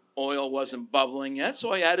 and the oil wasn't bubbling yet,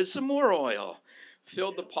 so I added some more oil.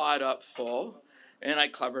 Filled the pot up full, and I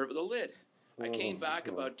covered it with a lid. I came back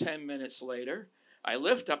about 10 minutes later. I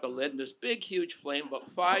lift up the lid, and this big, huge flame, about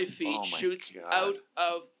 5 feet, Oh, my shoots God. out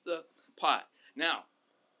of the pot. Now,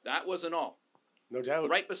 that wasn't all. no doubt.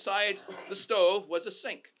 Right beside the stove was a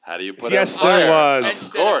sink. How do you put Yes, out fire? there was. Of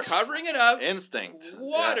Instead of course. covering it up, Instinct.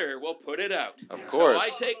 water will put it out. Of course.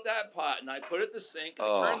 So I take that pot and I put it in the sink, and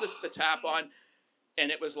Oh. I turn the tap on,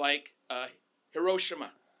 and it was like Hiroshima.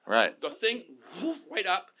 Yeah. Right. The thing woof, right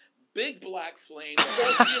up, big black flame, the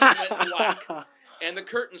whole ceiling went black, and the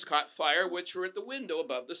curtains caught fire, which were at the window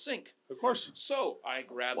above the sink. Of course. So I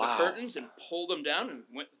grabbed Wow. the curtains and pulled them down and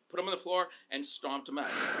put them on the floor and stomped them out.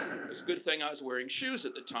 It was a good thing I was wearing shoes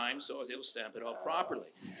at the time, so I was able to stamp it out properly.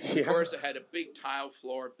 Yeah. Of course, it had a big tile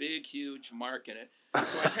floor, big, huge mark in it.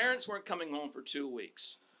 So my parents weren't coming home for 2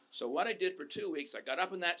 weeks. So what I did for 2 weeks, I got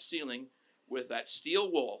up in that ceiling with that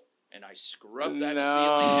steel wool, and I scrubbed that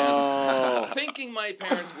ceiling down, thinking my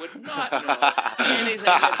parents would not know anything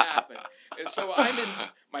had happened. And so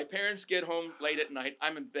my parents get home late at night.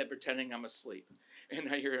 I'm in bed pretending I'm asleep. And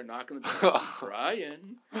I hear a knock on the door.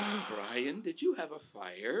 Brian, did you have a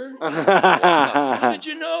fire? How did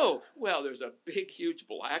you know? Well, there's a big, huge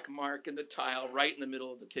black mark in the tile right in the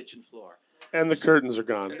middle of the kitchen floor. And the curtains are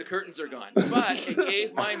gone. And the curtains are gone. But it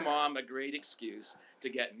gave my mom a great excuse to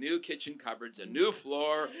get new kitchen cupboards, a new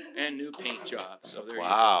floor, and new paint jobs. So there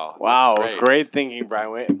Wow. Wow, That's great thinking,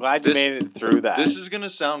 Brian. Glad you This- made it through that. This is going to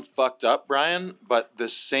sound fucked up, Brian, but the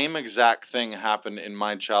same exact thing happened in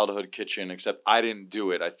my childhood kitchen, except I didn't do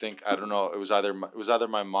it. I don't know, it was either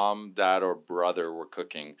my mom, dad, or brother were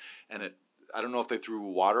cooking, and I don't know if they threw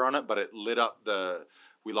water on it, but it lit up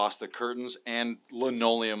we lost the curtains and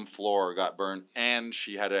linoleum floor got burned, and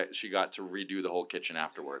she got to redo the whole kitchen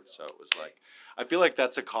afterwards. So it was like, I feel like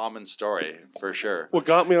that's a common story for sure. What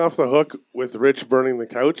got me off the hook with Rich burning the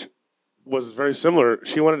couch was very similar.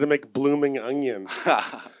 She wanted to make blooming onion.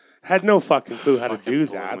 Had no fucking clue how to do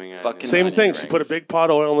that. Fucking Same onion thing. She put a rings. big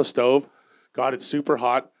pot of oil on the stove, got it super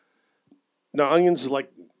hot. Now onions are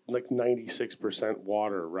like 96%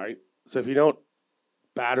 water, right? So if you don't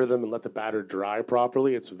batter them and let the batter dry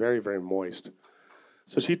properly, it's very, very moist.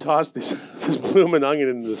 So she tossed this blooming onion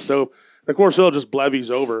into the stove. And of course, oil just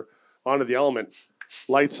blevies over onto the element,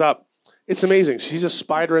 lights up. It's amazing. She's a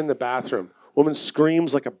spider in the bathroom. Woman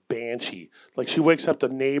screams like a banshee, like she wakes up the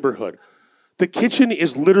neighborhood. The kitchen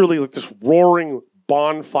is literally like this roaring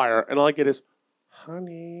bonfire, and all I get is,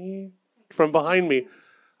 honey, from behind me.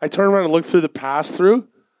 I turn around and look through the pass-through,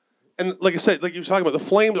 and like I said, like you were talking about,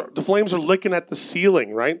 the flames are licking at the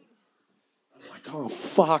ceiling, right? I'm like, oh,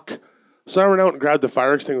 fuck. So I ran out and grabbed the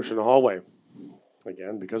fire extinguisher in the hallway.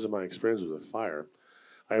 Again, because of my experience with a fire,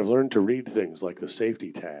 I have learned to read things like the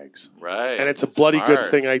safety tags. Right. And it's a bloody good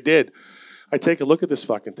Smart. thing I did. I take a look at this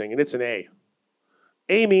fucking thing, and it's an A.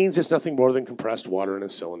 A means it's nothing more than compressed water in a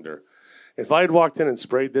cylinder. If I had walked in and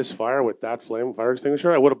sprayed this fire with that flame fire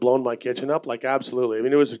extinguisher, I would have blown my kitchen up. Like, absolutely. I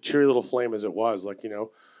mean, it was a cheery little flame as it was. Like, you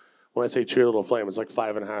know, when I say cheery little flame, it's like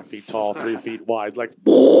 5.5 feet tall, 3 feet wide, like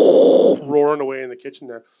roaring away in the kitchen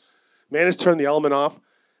there. Managed to turn the element off,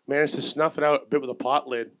 managed to snuff it out a bit with a pot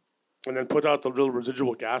lid, and then put out the little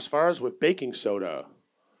residual gas fires with baking soda.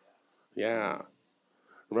 Yeah.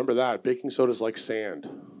 Remember that. Baking soda is like sand.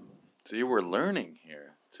 So you were learning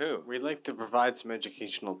here too. We'd like to provide some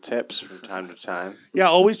educational tips from time to time. Yeah,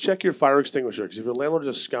 always check your fire extinguisher, because if your landlord is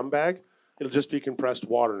a scumbag, it'll just be compressed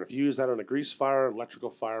water. And if you use that on a grease fire, an electrical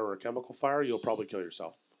fire, or a chemical fire, you'll probably kill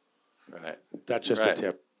yourself. Right. That's just a Right.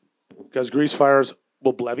 tip. Because grease fires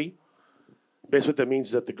will blevy. Basically, what that means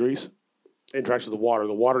is that the grease interacts with the water.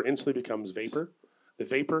 The water instantly becomes vapor. The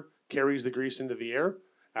vapor carries the grease into the air,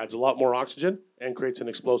 adds a lot more oxygen, and creates an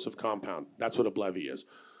explosive compound. That's what a blevy is.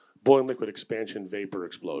 Boiling liquid expansion vapor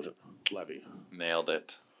explosion. Blevy. Nailed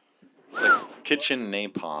it. Like kitchen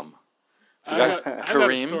napalm. I got got a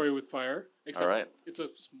Kareem? story with fire. Except All right. It's a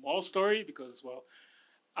small story because, well,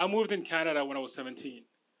 I moved in Canada when I was 17.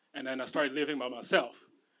 And then I started living by myself.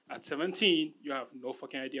 At 17, you have no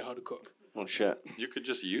fucking idea how to cook. Oh, shit. You could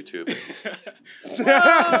just YouTube it.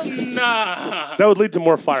 Nah. That would lead to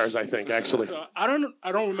more fires, I think, actually. So I don't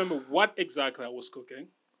remember what exactly I was cooking,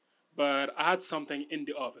 but I had something in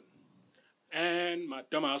the oven. And my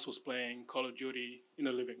dumbass was playing Call of Duty in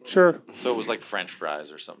the living room. Sure. So it was like French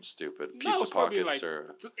fries or something stupid. No, it Pizza was probably pockets like,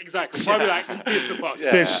 or exactly, probably like pizza pockets.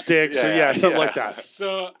 Yeah. Fish sticks, or Yeah, something yeah. like that.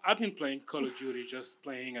 So I've been playing Call of Duty, just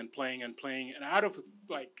playing and playing and playing, and out of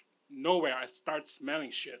like nowhere, I start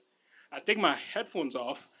smelling shit. I take my headphones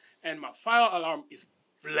off, and my fire alarm is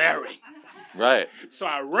blaring. right. So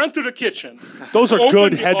I run to the kitchen. Those are Open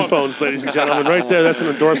good the oven. headphones, ladies and gentlemen. Right there, that's an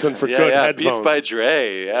endorsement for Yeah, good yeah. headphones. Beats by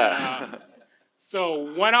Dre. Yeah.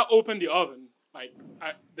 So when I opened the oven, like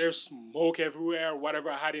there's smoke everywhere. Whatever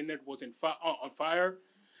I had in it was on fire.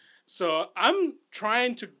 So I'm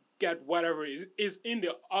trying to get whatever is in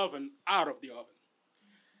the oven out of the oven.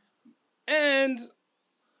 And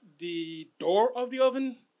the door of the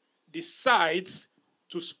oven decides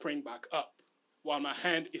to spring back up while my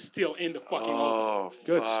hand is still in the fucking oven. Oh,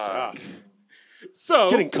 Good fuck. stuff. So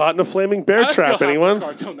Getting caught in a flaming bear I still trap, have anyone? this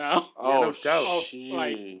scar till now. Oh, no doubt. Of shit.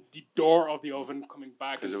 like the door of the oven coming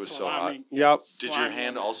back 'Cause and it was so hot? slamming. Yep. Did your slamming.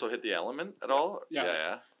 hand also hit the element at all? Yeah.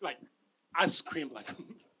 Yeah. Like I screamed like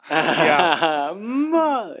Yeah.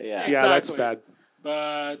 Yeah, that's Exactly. bad.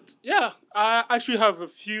 But yeah, I actually have a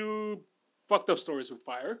few fucked up stories with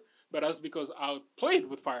fire. But that's because I played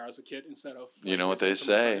with fire as a kid instead of. You know what they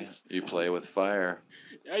say? You play with fire.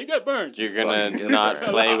 Yeah, you get burned. You're gonna Fucking not get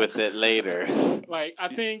play burned. with it later. Like I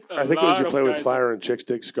think. I think it was you play with fire and chicks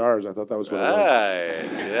dig scars. I thought that was what it was. Right.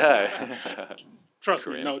 Yeah. Trust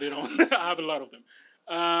me, Korean. no, they don't. I have a lot of them.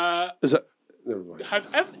 Is that? Never mind.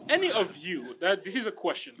 Have any of you? This is a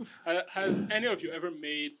question. Has any of you ever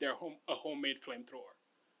made a homemade flamethrower?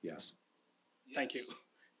 Yes. Thank you.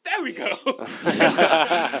 There we go.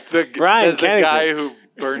 Brian Says the Kennedy. guy who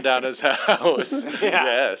burned down his house.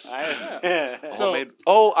 Yes. So- Homemade.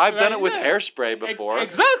 Oh, I've done Like, it with yeah. hairspray before.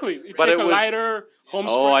 Exactly. You But take it a was- lighter, home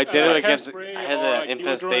spray. Oh, I did it against. hairspray I had or, an like,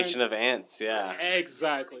 infestation deodorant. of ants. Yeah.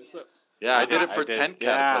 Exactly. So, Yeah, I did it I for did, tent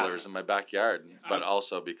yeah. caterpillars in my backyard, but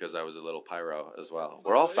also because I was a little pyro as well.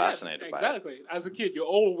 We're all yeah, fascinated by it. exactly. As a kid, you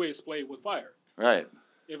always play with fire, Right.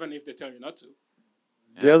 even if they tell you not to.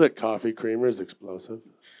 Do you know that coffee creamer is explosive?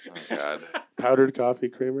 Oh, God. Powdered coffee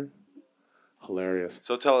creamer? Hilarious.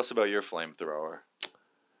 So tell us about your flamethrower.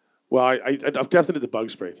 Well, I've definitely did the bug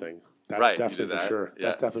spray thing. That's Right, you definitely did for that. sure. Yeah.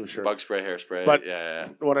 That's definitely for sure. Bug spray, hairspray. But- yeah.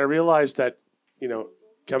 When I realized that,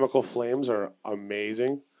 chemical flames are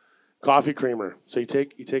amazing. Coffee creamer. So you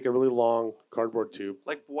take a really long cardboard tube.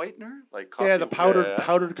 Like whitener? Like coffee? Yeah, the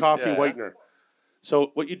powdered coffee Yeah. whitener.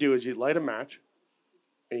 So what you do is you light a match,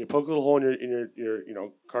 and you poke a little hole in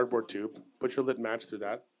your cardboard tube. Put your lit match through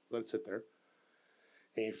that. Let it sit there,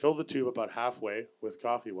 and you fill the tube about halfway with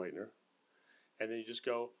coffee whitener, and then you just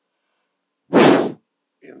go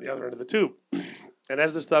in the other end of the tube, and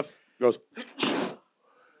as the stuff goes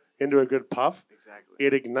into a good puff,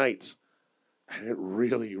 it ignites, and it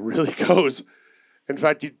really, really goes. In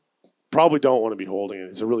fact, you probably don't want to be holding it.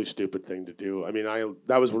 It's a really stupid thing to do. I mean,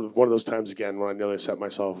 that was one of those times again when I nearly set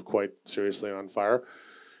myself quite seriously on fire.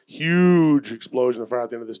 Huge explosion of fire at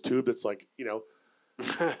the end of this tube that's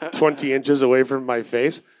 20 inches away from my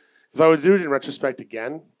face. If I would do it in retrospect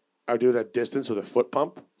again, I would do it at distance with a foot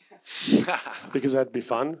pump because that'd be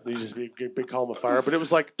fun. You just be a big column of fire. But it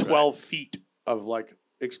was 12 feet of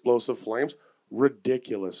explosive flames.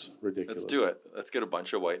 Ridiculous. Let's do it. Let's get a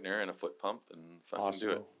bunch of whitener and a foot pump and fucking Awesome.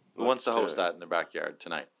 do it. Who wants to Let's do host it. that in their backyard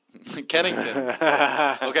tonight? Kennington's.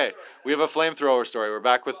 Okay, we have a flamethrower story. We're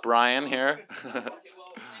back with Brian here.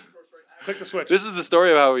 Click the switch. This is the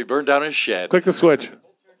story of how he burned down his shed. Click the switch.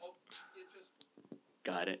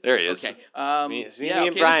 Got it. There he is. Okay. Me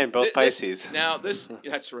and Brian, both Pisces.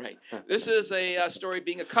 That's right. This is a story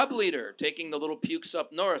being a cub leader, taking the little pukes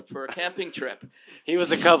up north for a camping trip. He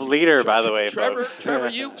was a cub leader, by the way, Trevor, folks.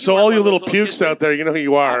 you So weren't all one you of little those pukes kids, out there, you know who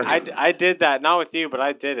you are. I did that, not with you, but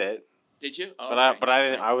I did it. Did you? Oh, But okay. I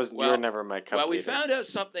didn't. I was. you Well- were never my cub Well, we leader. found out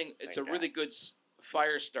something. It's Thank a really good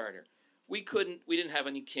fire starter. We didn't have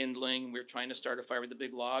any kindling. We were trying to start a fire with the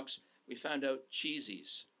big logs. We found out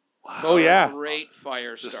cheesies. Oh, yeah. Great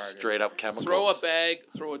fire Just starter. straight up chemicals. Throw a bag,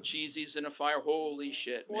 throw a cheesies in a fire. Holy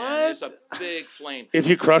shit, man! It's a big flame. If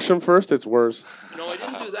you crush them first, it's worse. No, I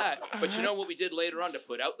didn't do that. But you know what we did later on to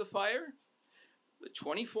put out the fire? The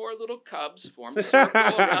 24 little cubs formed a circle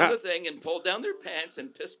around the thing and pulled down their pants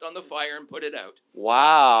and pissed on the fire and put it out.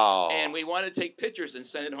 Wow. And we wanted to take pictures and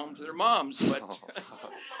send it home to their moms, but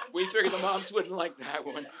we figured the moms wouldn't like that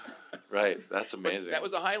one. Right, that's But amazing. that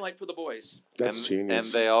was a highlight for the boys. That's and, genius.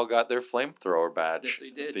 And they all got their flamethrower badge Yes, they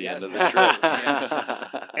did, at the yes. end of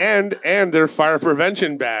the trip. and their fire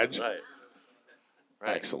prevention badge. Right.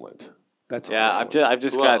 Right. Excellent. That's Yeah, excellent. I've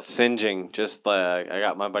just Who got else? singeing. I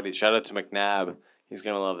got my buddy. Shout out to McNabb. He's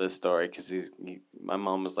gonna love this story because my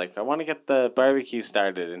mom was like, I want to get the barbecue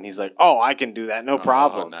started, and he's like, oh, I can do that, no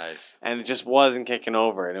problem. Oh, nice. And it just wasn't kicking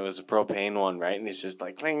over, and it was a propane one, right? And he's just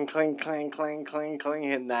like cling, cling, cling, cling, cling, cling,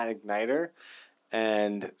 hitting that igniter,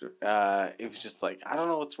 and it was just like, I don't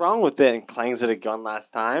know what's wrong with it, and clangs it again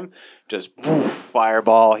last time, just poof,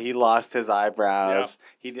 fireball. He lost his eyebrows.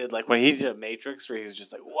 He did like when he did a Matrix where he was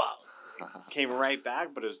just like, whoa, came right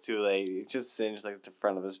back, but it was too late. It just singed like the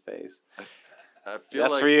front of his face. I feel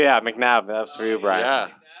That's like, for you, yeah, McNabb. That's for you, Brian. Yeah.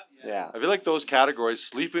 Yeah. I feel like those categories: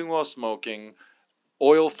 sleeping while smoking,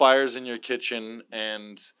 oil fires in your kitchen,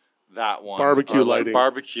 and that one Barbecue or, like, lighting.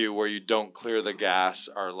 barbecue where you don't clear the gas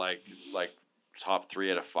are like top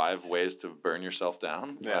 3 out of 5 ways to burn yourself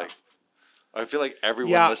down. Yeah. Like, I feel like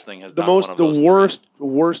everyone Yeah, listening has the done most one of the those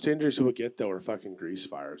worst injuries we would get though are fucking grease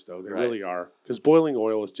fires though. They Right. really are, because boiling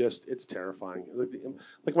oil is just, it's terrifying.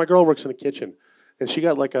 Like my girl works in a kitchen, and she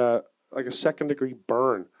got like a 2nd degree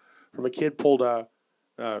burn from a kid pulled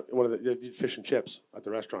one of the did fish and chips at the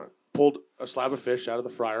restaurant, pulled a slab of fish out of the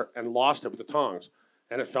fryer and lost it with the tongs,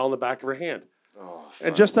 and it fell in the back of her hand. Oh,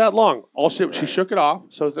 And just that long. All she shook it off.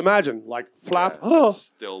 So imagine, like, flap. Oh,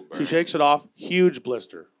 still burn. she shakes it off. Huge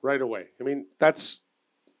blister right away. I mean, that's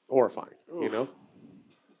horrifying. You know.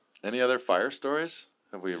 Any other fire stories?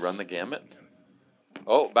 Have we run the gamut?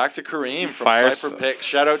 Oh, back to Kareem from Fire Cypher Pick.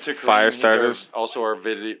 Shout out to Kareem. Fire He's our- starters. also our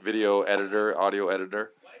video editor, audio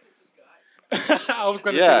editor. I was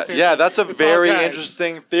gonna Yeah, say the same yeah, thing. that's a It's all very guys.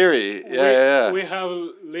 interesting theory. Yeah. We have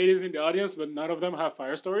ladies in the audience, but none of them have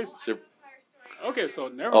fire stories. So- Okay, so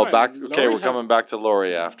never oh, mind. back. Okay, Laurie we're coming has- back to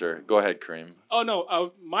Lori after. Go ahead, Kareem. Oh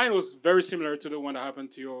no, mine was very similar to the one that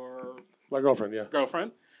happened to your My girlfriend, yeah.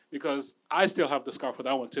 girlfriend, because I still have the scar for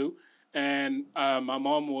that one too. And my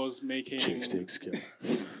mom was making, Cheek stick skill.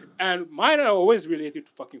 and mine are always related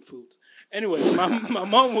to fucking food. Anyways, my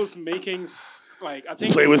mom was making I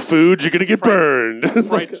think Play with food, you're gonna get burned.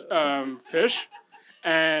 fried fish,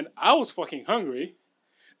 and I was fucking hungry,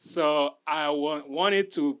 so I wanted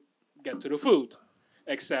to get to the food,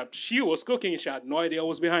 except she was cooking and she had no idea what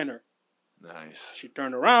was behind her. Nice. She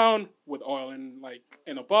turned around with oil in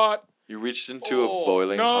a pot. You reached into a Oh,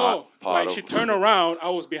 boiling No, hot pot. like she turned around. I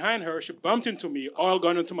was behind her. She bumped into me. Oil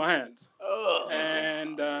gun into my hands.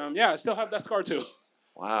 And I still have that scar too.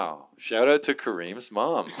 Wow. Shout out to Kareem's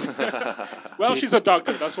mom. Well, she's a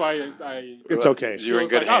doctor. That's why I It's okay. You're in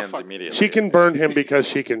was good like, oh, hands fuck. immediately. She can burn him because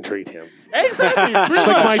she can treat him. exactly. It's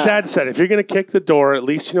pretty like my much. dad said, if you're going to kick the door, at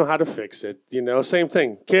least you know how to fix it. You know, same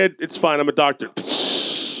thing. Kid, it's fine. I'm a doctor.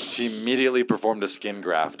 She immediately performed a skin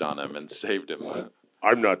graft on him and saved him.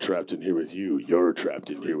 I'm not trapped in here with you. You're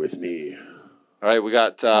trapped in here with me. All right, we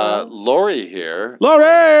got Lori here.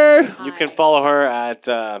 Lori! You can follow her at.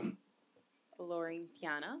 Lori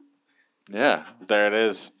Tiana. Yeah, There it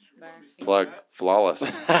is. plug flawless.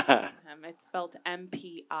 It's spelled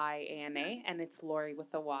Mpina, and it's Lori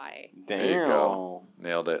with a Y. Damn. There you go.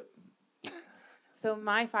 Nailed it. So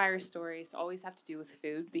my fire stories always have to do with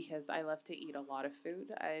food because I love to eat a lot of food.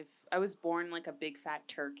 I was born like a big fat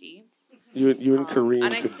turkey. You and Kareem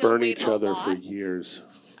and I could still burn weighed each a other for lot. years.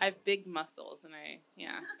 I have big muscles, and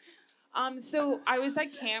So I was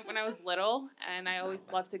at camp when I was little, and I always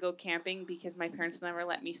loved to go camping because my parents never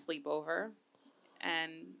let me sleep over.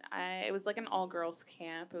 And it was like an all-girls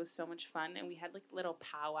camp. It was so much fun, and we had like little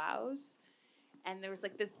powwows. And there was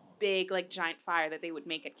like this big, like giant fire that they would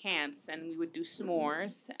make at camps, and we would do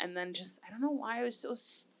s'mores. And then I don't know why I was so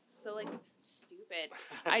like stupid.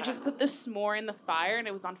 I just put the s'more in the fire, and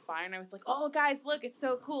it was on fire, and I was like, "Oh, guys, look, it's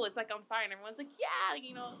so cool! It's like on fire." And everyone's like, "Yeah,"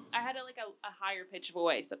 I had a higher pitched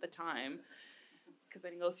voice at the time because I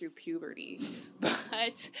didn't go through puberty,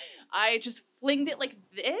 but I just flinged it like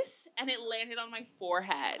this, and it landed on my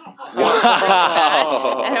forehead.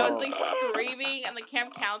 And I was like screaming, and the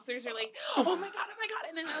camp counselors are like, "Oh my god, oh my god!"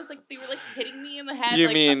 And then I was like, they were like hitting me in the head. You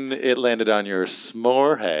like, mean it landed on your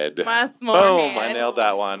s'more head? my s'more Boom! I head. nailed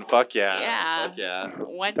that one. Fuck yeah. Yeah. Fuck yeah.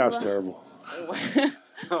 Went That to was a- terrible. went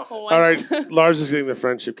All right, Lars is getting the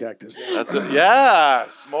friendship cactus now. That's it. Yeah,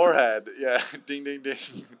 s'more head. Yeah. Ding ding ding.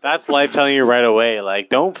 That's life telling you right away. Like,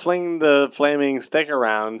 don't fling the flaming stick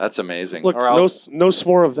around. That's amazing. Look, Or else- no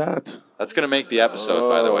s'more of that. That's gonna make the episode,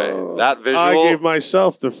 by the way. That I visual. gave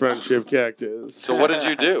myself the friendship cactus. So what did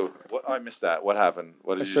you do? I missed that. What happened?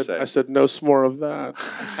 What did you say? I said no s'more of that.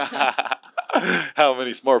 How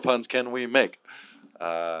many s'more puns can we make?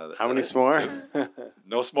 How many s'more?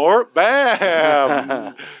 No s'more?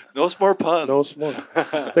 Bam! No s'more puns. No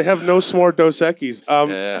s'more. They have no s'more Dos Equis.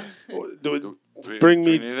 Yeah. Bring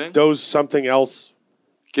me anything? Dos something else.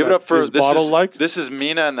 Give it up for Is this. bottle-like? This is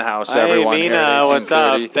Mina in the house. Hey, Everyone Mina, here at what's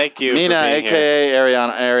up? 1830. Thank you for Mina, being aka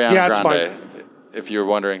Ariana Yeah, it's Grande. If you're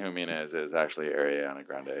wondering who Mina is actually Ariana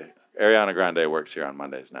Grande. Ariana Grande works here on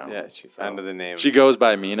Mondays now. Yeah, she's under the name. She goes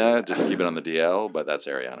by Mina. Just keep it on the DL, but that's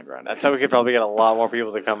Ariana Grande. That's how we could probably get a lot more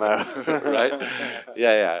people to come out. right?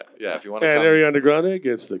 Yeah. If you want to And come, Ariana Grande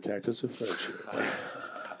gets the cactus of friendship.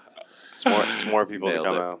 It's more people Nailed to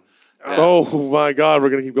come it. out. Yeah. Oh my God, we're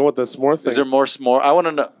gonna keep going with that s'more thing. Is there more s'more? I want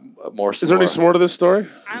to know more s'more. Is there any s'more to this story?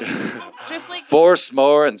 just like 4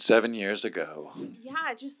 s'more and 7 years ago.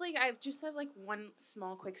 Yeah, just like I just have like one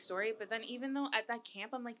small quick story, but then even though at that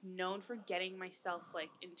camp I'm like known for getting myself like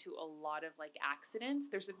into a lot of like accidents,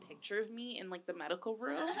 there's a picture of me in like the medical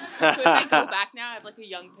room. So if I go back now, I have like a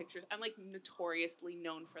young picture. I'm like notoriously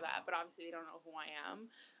known for that, but obviously they don't know who I am.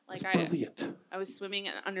 Like Brilliant. I was swimming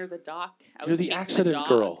under the dock. I You're was the chasing a accident dog,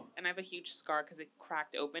 girl. and I have a huge scar because it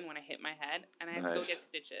cracked open when I hit my head, and I had to go Nice. get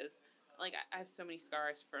stitches. Like I have so many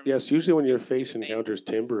scars from. Yes, usually when your stupid face things. encounters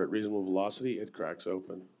timber at reasonable velocity, it cracks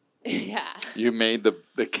open. Yeah. You made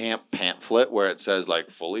the camp pamphlet where it says like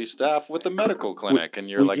fully staffed with the medical clinic, and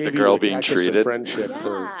you're We like the gave you girl being cactus of treated. friendship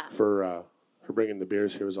Yeah. for bringing the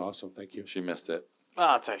beers here. It was awesome. Thank you. She missed it.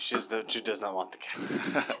 Oh, it's like she does not want the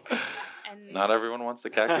cactus. And Not everyone wants the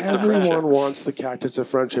cactus of friendship. Everyone wants the cactus of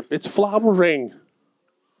friendship. It's flowering.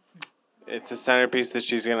 It's a centerpiece that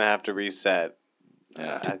she's gonna have to reset.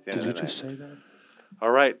 Yeah. At the end Did you of the just night. say that?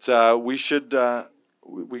 All right. We should.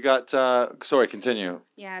 We got. Sorry. Continue.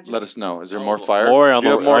 Yeah. Just, Let us know. Is there more fire? Lori, If you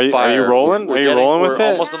have are more you fire, rolling? we're Are you getting- rolling with we're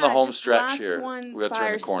it? almost on the Yeah, home just stretch last here. one We got to turn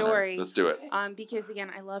fire the corner. story. Let's do it. Because again,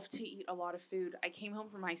 I love to eat a lot of food. I came home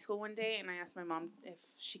from high school one day and I asked my mom if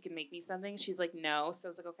she could make me something. She's like, no. So I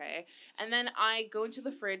was like, okay. And then I go into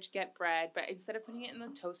the fridge, get bread, but instead of putting it in the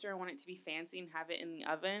toaster, I want it to be fancy and have it in the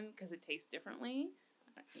oven because it tastes differently.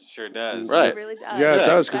 Sure does. Right. It really does. Yeah, it Yeah,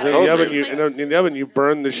 does. Because in totally. the oven, in the oven, you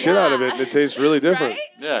burn the shit out of it, and it tastes really different. Right?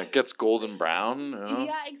 Yeah, it gets golden brown. You know?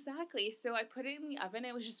 Yeah, exactly. So I put it in the oven.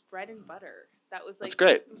 It was just bread and butter. That was like That's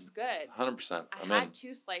great. It was good. 100%. I I'm had in.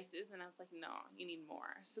 2 slices and I was like, no, you need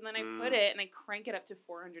more. So then I put it and I crank it up to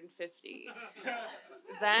 450.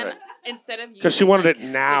 Then Right. instead of Because she using, wanted like, it the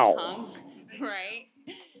now. tongue, right?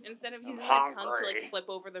 instead of using my tongue to like flip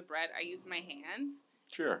over the bread, I use my hands.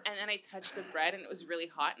 Sure. And then I touch the bread, and it was really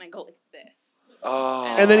hot, and I go like this. Oh.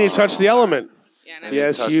 And then you touch the element. Yeah, and I And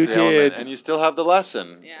Yes, touch you the element, did. and you still have the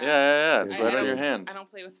lesson. Yeah. Yeah. It's I right on don't- your hand. I don't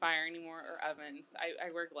play with fire anymore or ovens.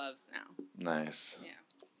 I wear gloves now. Nice. Yeah.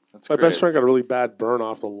 That's My great. best friend got a really bad burn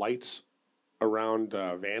off the lights around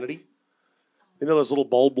Vanity. You know those little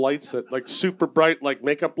bulb lights that like super bright like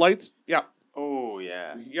makeup lights? Yeah. Oh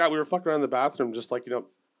yeah. Yeah, we were fucking around in the bathroom just like,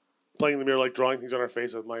 playing in the mirror, like drawing things on our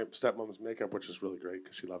face with my stepmom's makeup, which is really great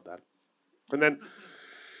because she loved that. And then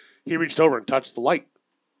he reached over and touched the light.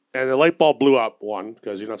 And the light bulb blew up, one,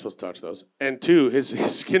 because you're not supposed to touch those. And two, his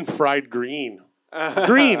skin fried green.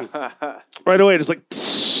 Green. Right away, just like,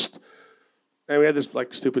 tss. And we had this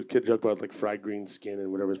like stupid kid joke about like fried green skin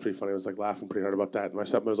and whatever. It was pretty funny. I was like laughing pretty hard about that. And my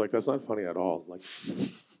stepmom was like, that's not funny at all. Like,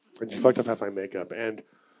 and she fucked up half my makeup. And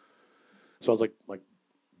so I was like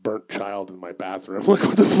burnt child in my bathroom. Like,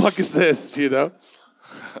 what the fuck is this,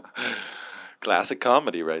 Classic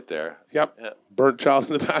comedy right there. Yep. Yeah. Burnt child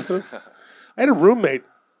in the bathroom. I had a roommate.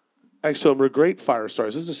 Actually, they're great fire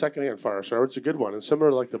stories. This is a secondhand fire story. It's a good one. And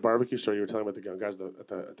similar to like the barbecue story you were telling about the guys at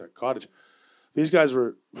the cottage. These guys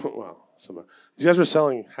were, these guys were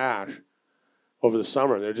selling hash over the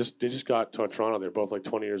summer. They just got to Toronto. They're both like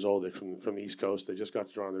 20 years old. They're from the East Coast. They just got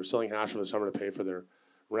to Toronto. They were selling hash over the summer to pay for their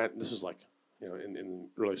rent. This was like, in the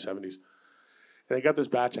early 70s. And they got this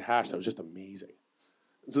batch of hash that was just amazing.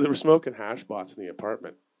 So they were smoking hash bots in the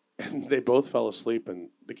apartment. And they both fell asleep, and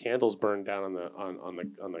the candles burned down on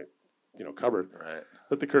the cupboard. Right.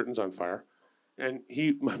 Lit the curtains on fire, and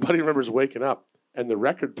my buddy remembers waking up, and the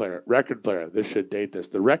record player. This should date this.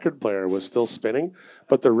 The record player was still spinning,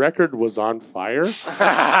 but the record was on fire. So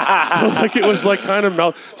like it was like kind of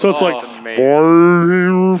melt. So it's like,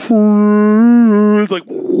 it's like.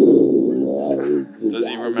 Does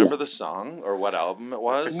he remember the song or what album it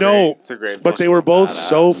was? No, It's a great but they were both Badass.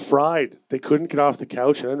 so fried they couldn't get off the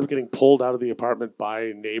couch and ended up getting pulled out of the apartment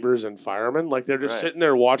by neighbors and firemen. Like they're just Right. sitting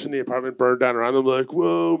there watching the apartment burn down around them, like,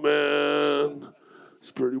 "Whoa, man,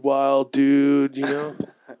 it's pretty wild, dude."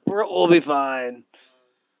 We'll be fine.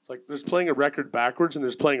 It's like there's playing a record backwards and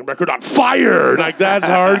there's playing a record on fire. Like that's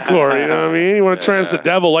hardcore. You know what I mean? You want to trance the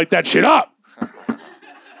devil, light that shit up.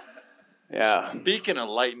 Yeah. Speaking of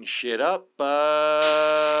lighting shit up,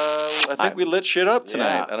 I think we lit shit up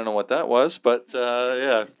tonight. Yeah. I don't know what that was, but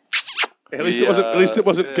yeah. At least it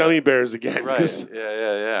wasn't yeah. gummy bears again. Right. 'Cause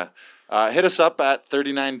Yeah. Hit us up at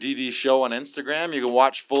 39DD Show on Instagram. You can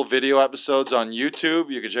watch full video episodes on YouTube.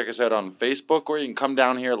 You can check us out on Facebook, or you can come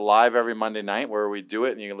down here live every Monday night where we do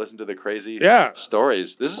it, and you can listen to the crazy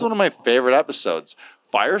stories. This is one of my favorite episodes.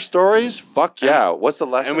 Fire stories? Fuck yeah. What's the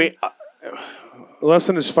lesson? And we The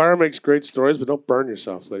lesson is fire makes great stories, but don't burn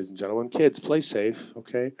yourselves, ladies and gentlemen. Kids, play safe,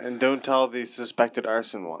 okay? and don't tell the suspected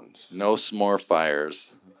arson ones. No s'more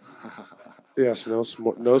fires. Yes, no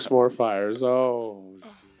s'more fires. Oh,